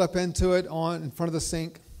crawled up into it in front of the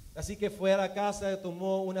sink. Así que fue a la casa,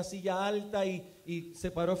 tomó una silla alta y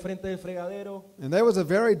se paró frente del fregadero. And there was a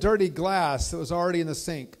very dirty glass that was already in the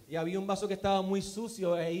sink. Y había un vaso que estaba muy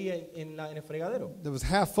sucio ahí en el fregadero. That was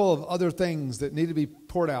half full of other things that needed to be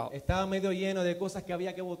poured out. Estaba medio lleno de cosas que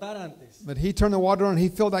había que botar antes. But he turned the water on and he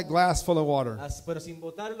filled that glass full of water. Pero sin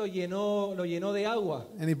botar lo llenó de agua.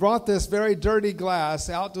 And he brought this very dirty glass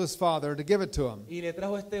out to his father to give it to him. Y le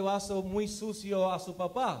trajo este vaso muy sucio a su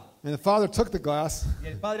papá. And the father took the glass. Y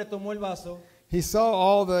el padre tomó el vaso. He saw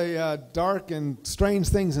all the dark and strange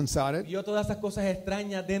things inside it. Vio todas esas cosas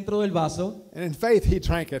extrañas dentro del vaso. And in faith, he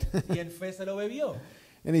drank it. Y en fe se lo bebió.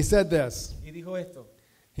 And he said this. Y dijo esto.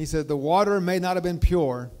 He said, the water may not have been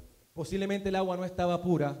pure, Posiblemente el agua no estaba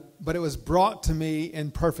pura, but it was brought to me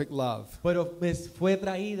in perfect love. pero fue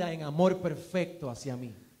traída en amor perfecto hacia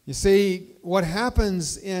mí. You see, what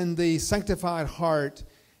happens in the sanctified heart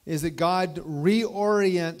is that God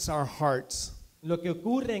reorients our hearts. Lo que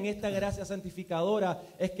ocurre en esta gracia santificadora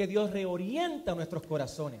es que Dios reorienta nuestros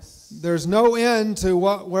corazones. There's no end to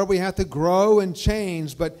where we have to grow and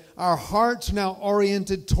change, but our hearts are now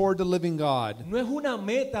oriented toward the living God. No es una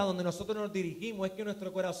meta donde nosotros nos dirigimos, es que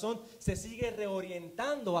nuestro corazón se sigue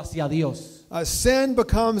reorientando hacia Dios. Sin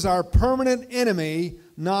becomes our permanent enemy,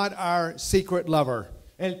 not our secret lover.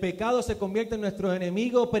 El pecado se convierte en nuestro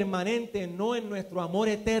enemigo permanente, no en nuestro amor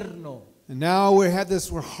eterno. And now we have this,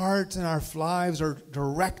 our hearts and our lives are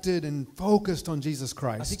directed and focused on Jesus Así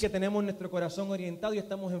Christ. que tenemos nuestro corazón orientado y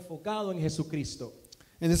estamos enfocados en Jesucristo.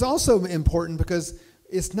 And it's also important because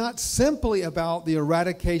it's not simply about the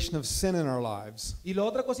eradication of sin in our lives. Y la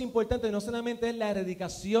otra cosa importante no solamente es la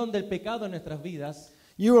erradicación del pecado en nuestras vidas.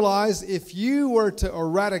 You realize if you were to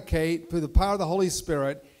eradicate through the power of the Holy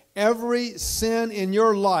Spirit every sin in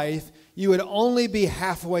your life, you would only be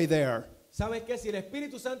halfway there. ¿Sabes qué? Si el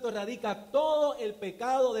Espíritu Santo erradica todo el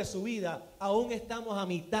pecado de su vida, aún estamos a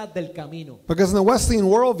mitad del camino. Because in the Wesleyan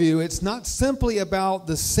worldview, it's not simply about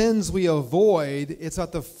the sins we avoid, it's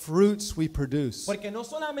about the fruits we produce. Porque no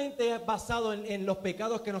solamente es basado en los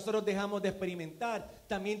pecados que nosotros dejamos de experimentar,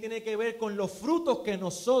 también tiene que ver con los frutos que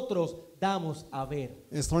nosotros damos a ver.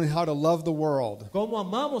 It's learning how to love the world, Cómo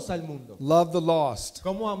amamos al mundo, love the lost,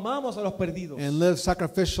 cómo amamos a los perdidos. and live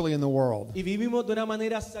sacrificially in the world. Y vivimos de una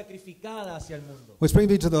manera sacrificada mirada hacia el mundo. Which brings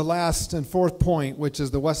me to the last and fourth point, which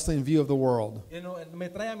is the Wesleyan view of the world. Me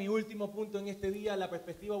trae a mi último punto en este día, la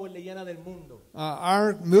perspectiva wesleyana del mundo.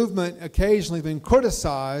 Our movement occasionally has been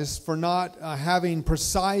criticized for not having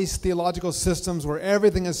precise theological systems where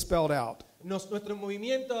everything is spelled out. Nuestro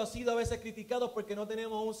movimiento ha sido a veces criticado porque no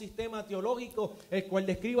tenemos un sistema teológico el cual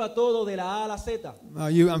describa todo de la A a la Z.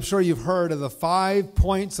 I'm sure you've heard of the 5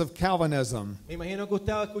 points of Calvinism, Me imagino que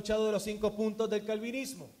usted ha escuchado de los 5 puntos del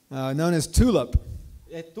calvinismo. known as TULIP.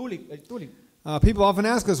 El tulip. People often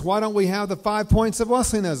ask us, why don't we have the 5 points of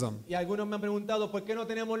Wesleyanism? Y algunos me han preguntado, ¿por qué no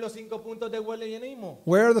tenemos los 5 puntos del wesleyanismo?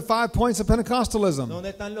 Where are the 5 points of Pentecostalism? ¿Dónde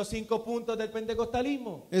están los 5 puntos del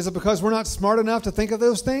pentecostalismo? Is it because we're not smart enough to think of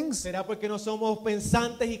those things? ¿Será porque no somos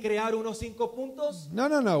pensantes y crear unos 5 puntos?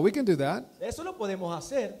 No. We can do that. Eso lo podemos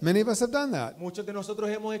hacer. Many of us have done that. Muchos de nosotros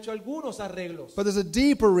hemos hecho algunos arreglos. But there's a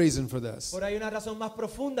deeper reason for this. Por ahí hay una razón más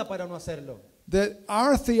profunda para no hacerlo. That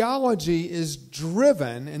our theology is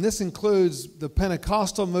driven, and this includes the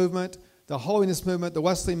Pentecostal movement, the Holiness movement, the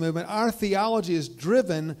Wesleyan movement. Our theology is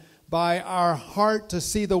driven by our heart to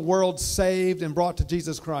see the world saved and brought to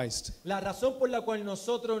Jesus Christ. La razón por la cual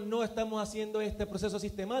nosotros no estamos haciendo este proceso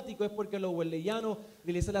sistemático es porque los wesleyanos,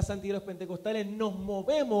 la Iglesia de la Santidad y los pentecostales nos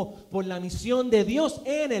movemos por la misión de Dios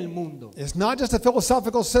en el mundo. It's not just a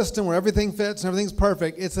philosophical system where everything fits and everything's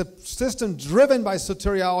perfect. It's a system driven by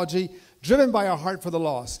soteriology, driven by our heart for the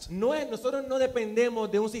lost. Nosotros no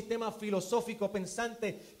dependemos de un sistema filosófico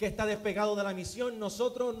pensante que está despegado de la misión.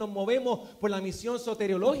 Nosotros nos movemos por la misión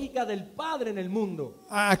soteriológica del Padre en el mundo.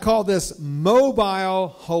 I call this mobile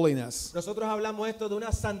holiness. Nosotros hablamos esto de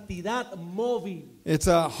una santidad móvil. It's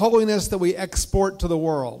a holiness that we export to the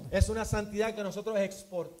world. Es una santidad que nosotros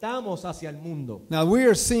exportamos hacia el mundo. Now we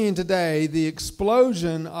are seeing today the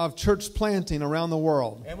explosion of church planting around the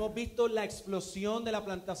world. Hemos visto la explosión de la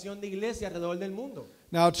plantación de iglesias alrededor del mundo.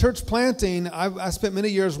 Now church planting, I spent many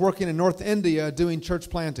years working in North India doing church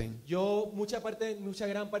planting. Yo mucha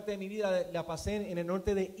gran parte de mi vida la pasé en el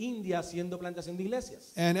norte de India haciendo plantación de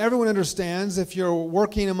iglesias. And everyone understands if you're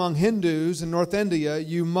working among Hindus in North India,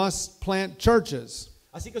 you must plant churches.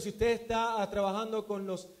 Así que si usted está trabajando con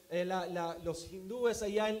los hindúes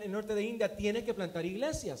allá en el norte de India, tiene que plantar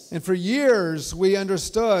iglesias. And for years we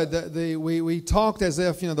understood that we talked as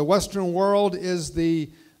if, the Western world is the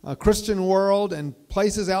Christian world and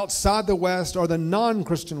places outside the West are the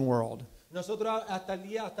non-Christian world. Nosotros hasta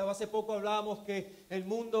hace poco hablábamos que el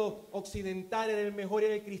mundo occidental era el mejor y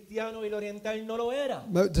el cristiano y el oriental no lo era.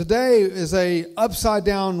 But today is a upside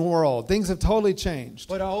down world. Things have totally changed.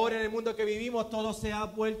 Pero ahora en el mundo que vivimos todo se ha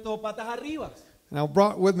vuelto patas arriba. And I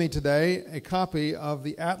brought with me today a copy of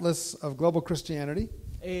the Atlas of Global Christianity.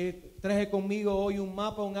 Traje conmigo hoy un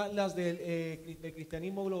mapa, un atlas del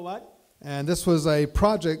cristianismo global. And this was a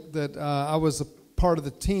project that I was a part of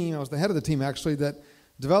the team. I was the head of the team actually that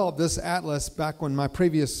developed this atlas back when my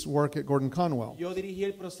previous work at Gordon Conwell. Yo dirigí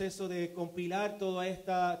el proceso de compilar todo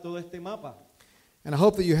este mapa. And I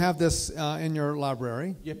hope that you have this in your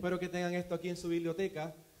library. Y espero que tengan esto aquí en su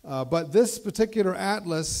biblioteca. But this particular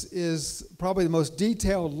atlas is probably the most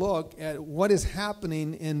detailed look at what is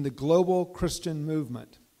happening in the global Christian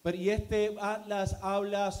movement. Pero y este atlas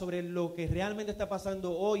habla sobre lo que realmente está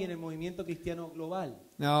pasando hoy en el movimiento cristiano global.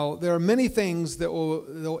 Now, there are many things that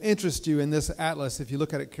will interest you in this atlas if you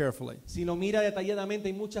look at it carefully. Si lo mira detalladamente,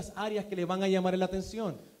 hay muchas áreas que le van a llamar la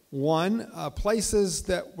atención. One, places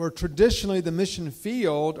that were traditionally the mission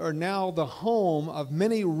field are now the home of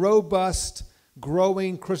many robust,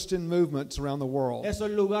 growing Christian movements around the world. Esos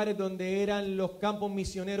lugares donde eran los campos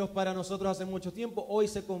misioneros para nosotros hace mucho tiempo, hoy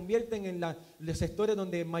se convierten en los sectores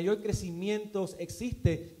donde mayor crecimiento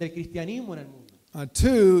existe del cristianismo en el mundo.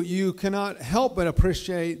 Two, you cannot help but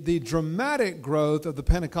appreciate the dramatic growth of the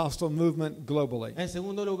Pentecostal movement globally. En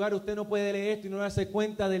segundo lugar, usted no puede leer esto y no darse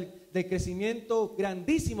cuenta del crecimiento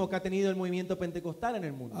grandísimo que ha tenido el movimiento pentecostal en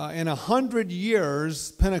el mundo. In 100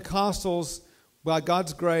 years, Pentecostals, by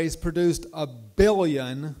God's grace, produced 1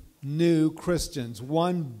 billion new Christians.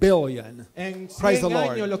 1 billion. En 100 Praise the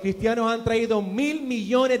Lord. años, los cristianos han traído 1,000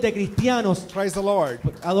 millones de cristianos. Praise the Lord.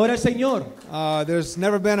 Adora al Señor. There's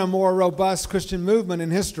never been a more robust Christian movement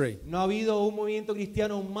in history. No ha habido un movimiento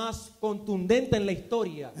cristiano más contundente en la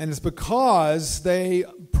historia. And it's because they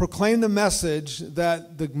proclaim the message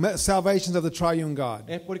that the salvations of the triune God.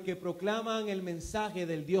 Es porque proclaman el mensaje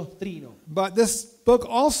del Dios Trino. But this book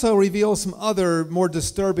also reveals some other more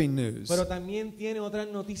disturbing news. Pero también tiene otras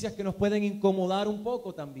noticias que nos pueden incomodar un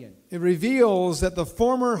poco también. It reveals that the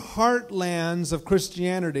former heartlands of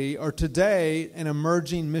Christianity are today an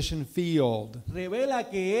emerging mission field. Revela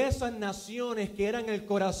que esas naciones que eran el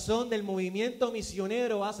corazón del movimiento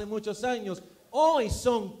misionero hace muchos años, hoy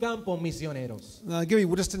son campos misioneros. I'll give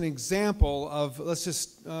you just an example of, let's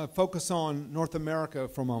just focus on North America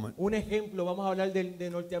for a moment. Un ejemplo, vamos a hablar de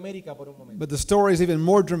Norteamérica por un momento. But the story is even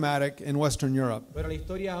more dramatic in Western Europe. Pero la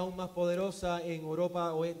historia es aún más poderosa en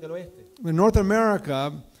Europa del Oeste. In North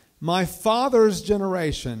America, my father's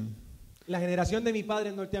generation, La generación de mi padre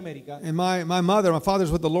en Norteamérica, and my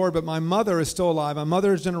father's with the Lord, but my mother is still alive. My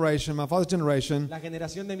mother's generation, my father's generation, la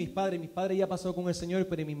generación de mis padres ya pasó con el Señor,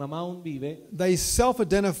 pero mi mamá aún vive. they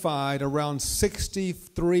self-identified around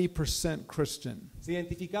 63% Christian. Se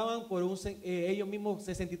identificaban por ellos mismos,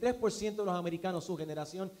 63% de los americanos, su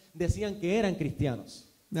generación, decían que eran cristianos.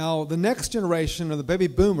 Now, the next generation are the baby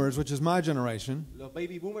boomers, which is my generation. Los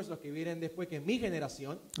baby boomers, los que vienen después, que es mi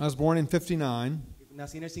generación, I was born in 59.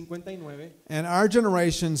 nací en el 59, And our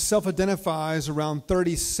generation self-identifies around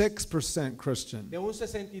 36% Christian. de un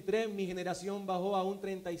 63 mi generación bajó a un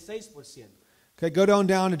 36%. Okay, go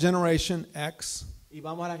down to Generation X. Y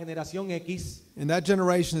vamos a la generación X, And that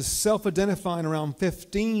generation is self-identifying around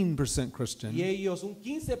 15% y Christian. ellos, un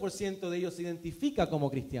 15% de ellos se identifica como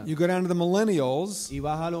cristianos. You go down to the millennials, Y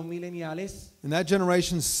baja a los millennials, and that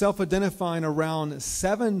generation is self-identifying around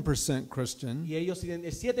 7% Christian. y ellos, el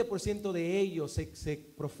 7% de ellos se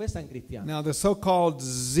profesan cristianos. Now, the so-called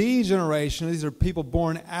Z generation, these are people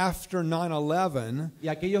born after 9/11. Y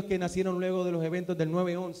aquellos que nacieron luego de los eventos del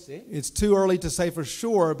 9/11, It's too early to say for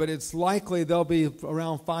sure, but it's likely they'll be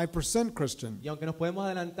around 5% Christian. y aunque nos podemos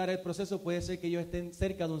adelantar el proceso, puede ser que ellos estén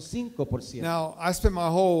cerca de un 5%. Now, I spent my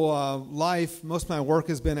whole life, most of my work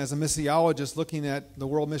has been as a missiologist looking at the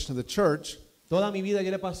world mission of the church. Toda mi vida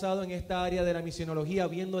yo le he pasado en esta área de la misionología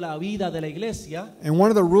viendo la vida de la iglesia. And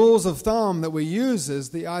one of the rules of thumb that we use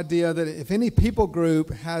is the idea that if any people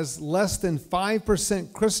group has less than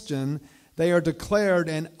 5% Christian, they are declared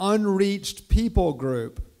an unreached people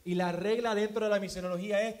group. Y la regla dentro de la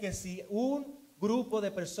misionología es que si un grupo de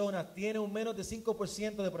personas tiene un menos de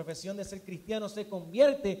 5% de profesión de ser cristiano, se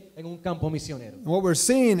convierte en un campo misionero. And what we're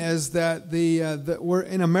seeing is that we're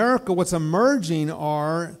in America, what's emerging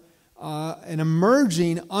are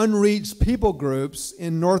unreached people groups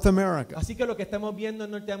in North America. Así que lo que estamos viendo en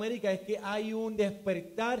Norteamérica es que hay un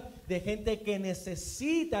despertar de gente que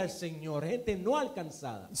necesita al Señor, gente no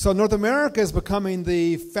alcanzada. So North America is becoming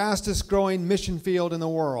the fastest growing mission field in the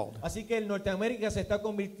world. Así que el Norteamérica se está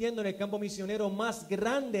convirtiendo en el campo misionero más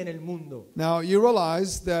grande en el mundo. Now you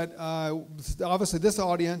realize that obviously this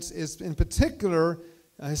audience is in particular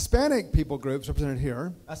Hispanic people groups represented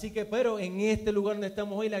here. Así que, pero en este lugar donde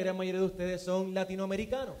estamos hoy, la gran mayoría de ustedes son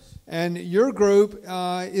latinoamericanos. And your group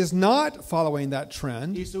is not following that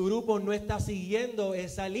trend. Y su grupo no está siguiendo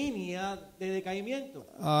esa línea de decaimiento.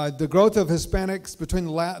 The growth of Hispanics between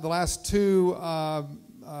the last two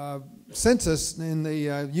census, in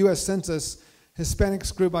the U.S. Census,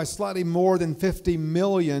 Hispanics grew by slightly more than 50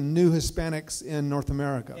 million new Hispanics in North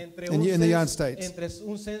America, in the United States. Entre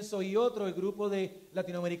un censo y otro, el grupo de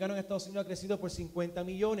latinoamericanos en Estados Unidos ha crecido por 50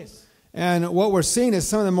 millones. And what we're seeing is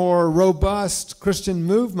some of the more robust Christian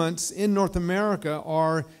movements in North America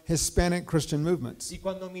are Hispanic Christian movements. Y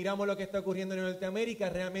cuando miramos lo que está ocurriendo en Norteamérica,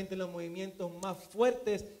 realmente los movimientos más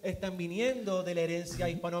fuertes están viniendo de la herencia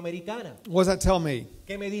hispanoamericana. What does that tell me?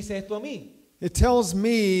 ¿Qué me dice esto a mí? It tells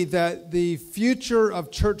me that the future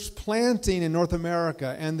of church planting in North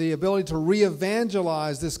America and the ability to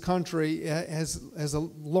re-evangelize this country has a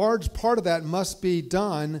large part of that must be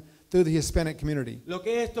done through the Hispanic community. Lo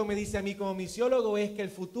que esto me dice a mí como misiólogo es que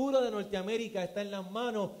el futuro de Norteamérica está en las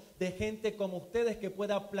manos de gente como ustedes que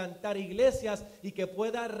pueda plantar iglesias y que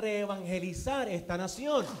pueda reevangelizar esta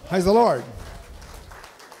nación. Praise the Lord.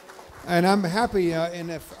 And I'm happy, and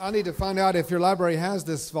if I need to find out if your library has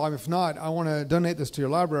this volume. If not, I want to donate this to your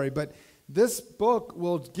library. But this book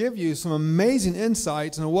will give you some amazing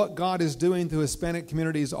insights into what God is doing through Hispanic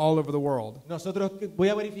communities all over the world. Nosotros voy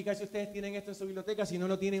a verificar si ustedes tienen esto en su biblioteca. Si no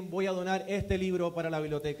lo tienen, voy a donar este libro para la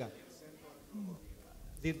biblioteca.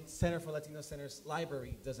 The Center for Latino Centers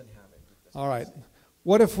Library doesn't have it. All right.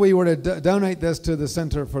 What if we were to donate this to the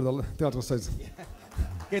Center for the Theological Studies?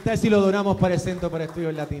 ¿Qué tal si lo donamos para el Centro para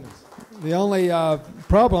Estudios Latinos? The only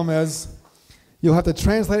problem is you'll have to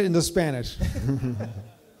translate it into Spanish.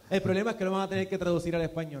 El problema es que lo van a tener que traducir al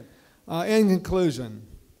español. In conclusion,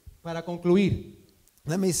 Para concluir,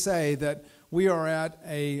 let me say that we are at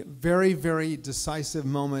a very, very decisive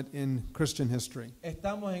moment in Christian history.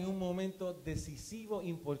 estamos en un momento decisivo,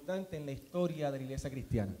 importante en la historia de la iglesia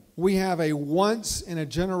cristiana. We have a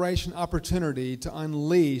once-in-a-generation opportunity to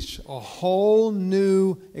unleash a whole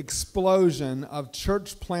new explosion of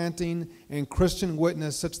church planting and Christian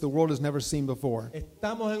witness such the world has never seen before.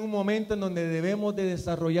 Estamos en un momento en donde debemos de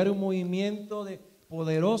desarrollar un movimiento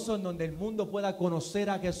poderoso en donde el mundo pueda conocer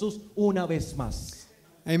a Jesús una vez más.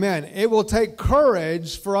 Amen. It will take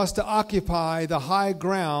courage for us to occupy the high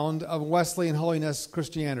ground of Wesleyan holiness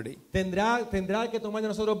Christianity. Tendrá que tomar de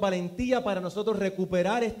nosotros valentía para nosotros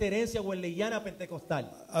recuperar esta herencia wesleyana pentecostal.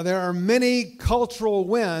 There are many cultural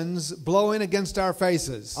winds blowing against our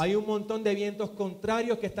faces. Hay un montón de vientos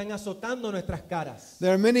contrarios que están azotando nuestras caras.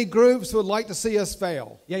 There are many groups who would like to see us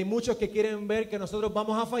fail. Y hay muchos que quieren ver que nosotros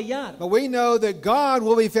vamos a fallar. But we know that God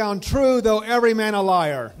will be found true, though every man a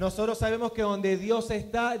liar. Nosotros sabemos que donde Dios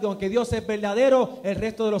está, donde Dios es verdadero, el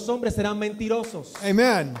resto de los hombres serán mentirosos.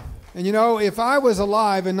 Amen. And you know, if I was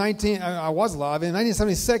alive in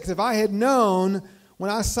 1976, if I had known when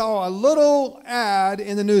I saw a little ad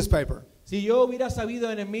in the newspaper. Si yo hubiera sabido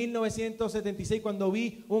en el 1976 cuando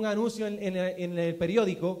vi un anuncio en el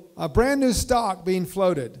periódico, A brand new stock being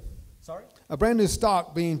floated. Sorry? A brand new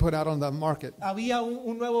stock being put out on the market. Había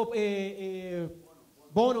un nuevo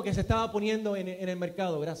bono que se estaba poniendo en el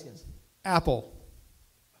mercado, gracias. Apple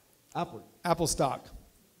stock.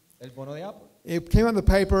 El bono de Apple. It came on the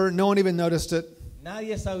paper, no one even noticed it.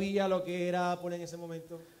 Nadie sabía lo que era Apple en ese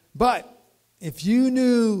momento. But if you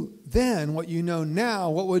knew then what you know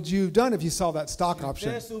now, what would you have done if you saw that stock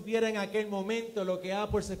option? Si usted supiera en aquel momento lo que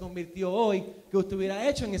Apple se convirtió hoy, ¿qué usted hubiera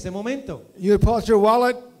hecho en ese momento? You would pull out your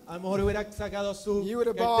wallet, A lo mejor hubiera sacado su you would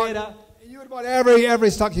have cartera bought every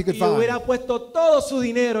stock you could y find. hubiera puesto todo su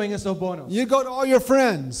dinero en esos bonos. You'd go to all your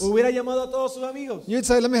friends. Hubiera llamado a todos sus amigos You'd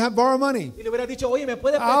say, let me borrow money. y le hubiera dicho, oye, ¿me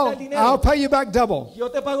puedes prestar I'll dinero? pay you back double. Yo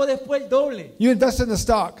te pago después el doble. You invest in the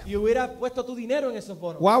stock. Y hubiera puesto tu dinero en esos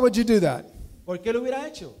bonos. Why would you do that? ¿Por qué lo hubiera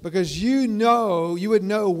hecho? Because you would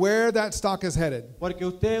know where that stock is headed. Porque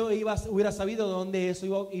usted hubiera sabido dónde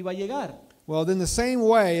eso iba a llegar. Well, in the same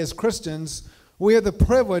way as Christians, we have the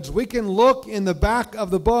privilege. We can look in the back of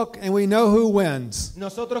the book and we know who wins.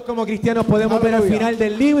 Nosotros como cristianos podemos ver al Hallelujah. final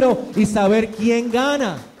del libro y saber quién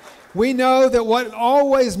gana. We know that what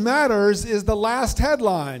always matters is the last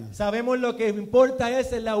headline. Sabemos lo que importa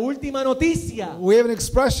es la última noticia. We have an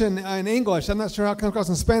expression in English, I'm not sure how it comes across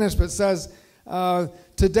in Spanish, but it says,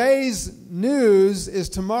 today's news is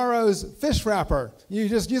tomorrow's fish wrapper. You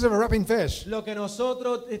just use it for wrapping fish. Lo que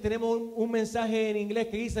nosotros tenemos un mensaje en inglés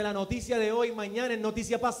que dice la noticia de hoy mañana es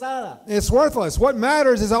noticia pasada. It's worthless. What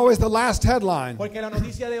matters is always the last headline. Porque la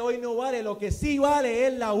noticia de hoy no vale, lo que sí vale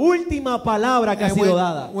es la última palabra que ha And sido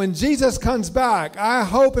dada. when Jesus comes back, I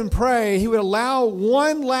hope and pray he would allow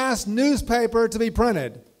one last newspaper to be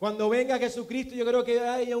printed. Cuando venga Jesucristo, yo creo que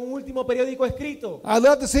haya un último periódico escrito. I'd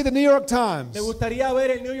love to see the New York Times. Me gustaría ver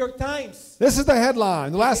el New York Times This is the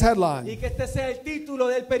headline, the last y headline. que este sea el título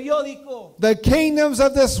del periódico. The kingdoms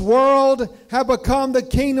of this world have become the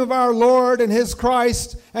kingdom of our Lord and his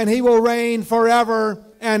Christ, and he will reign forever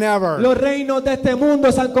and ever. Los reinos de este mundo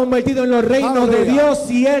se han convertido en los reinos de Hallelujah. Dios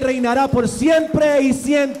y Él reinará por siempre y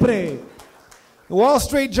siempre. The Wall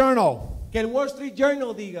Street Journal. Que el Wall Street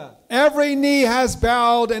Journal diga, Every knee has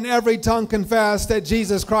bowed and every tongue confessed that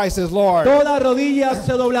Jesus Christ is Lord. toda rodilla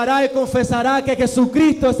se doblará y confesará que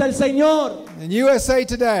Jesucristo es el Señor. In USA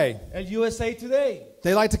Today, El USA Today,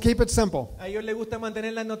 they like to keep it simple. a ellos les gusta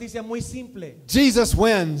mantener las noticias muy simples. Jesus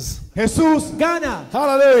wins. Jesús gana.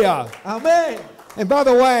 Hallelujah. Amén. And by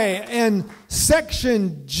the way, in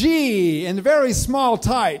section G, in very small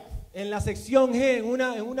type, En la sección G, en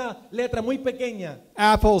una letra muy pequeña,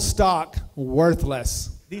 Apple stock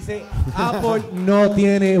worthless. dice, Apple no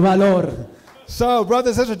tiene valor. So,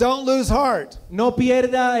 brothers and sisters, don't lose heart. No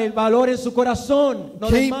pierda el valor en su corazón. No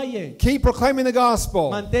desmaye. Keep proclaiming the gospel.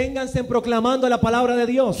 Manténganse proclamando la palabra de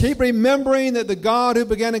Dios. Keep remembering that the God who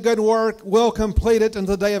began a good work will complete it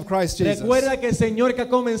until the day of Christ Jesus. Recuerda que el Señor que ha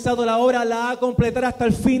comenzado la obra la va a completar hasta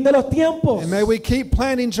el fin de los tiempos. And may we keep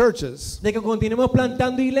planting churches De que continuemos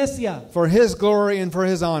plantando iglesia for his glory and for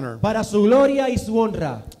his honor. para su gloria y su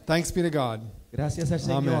honra. Thanks be to God. Gracias al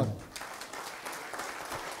Señor. Amen.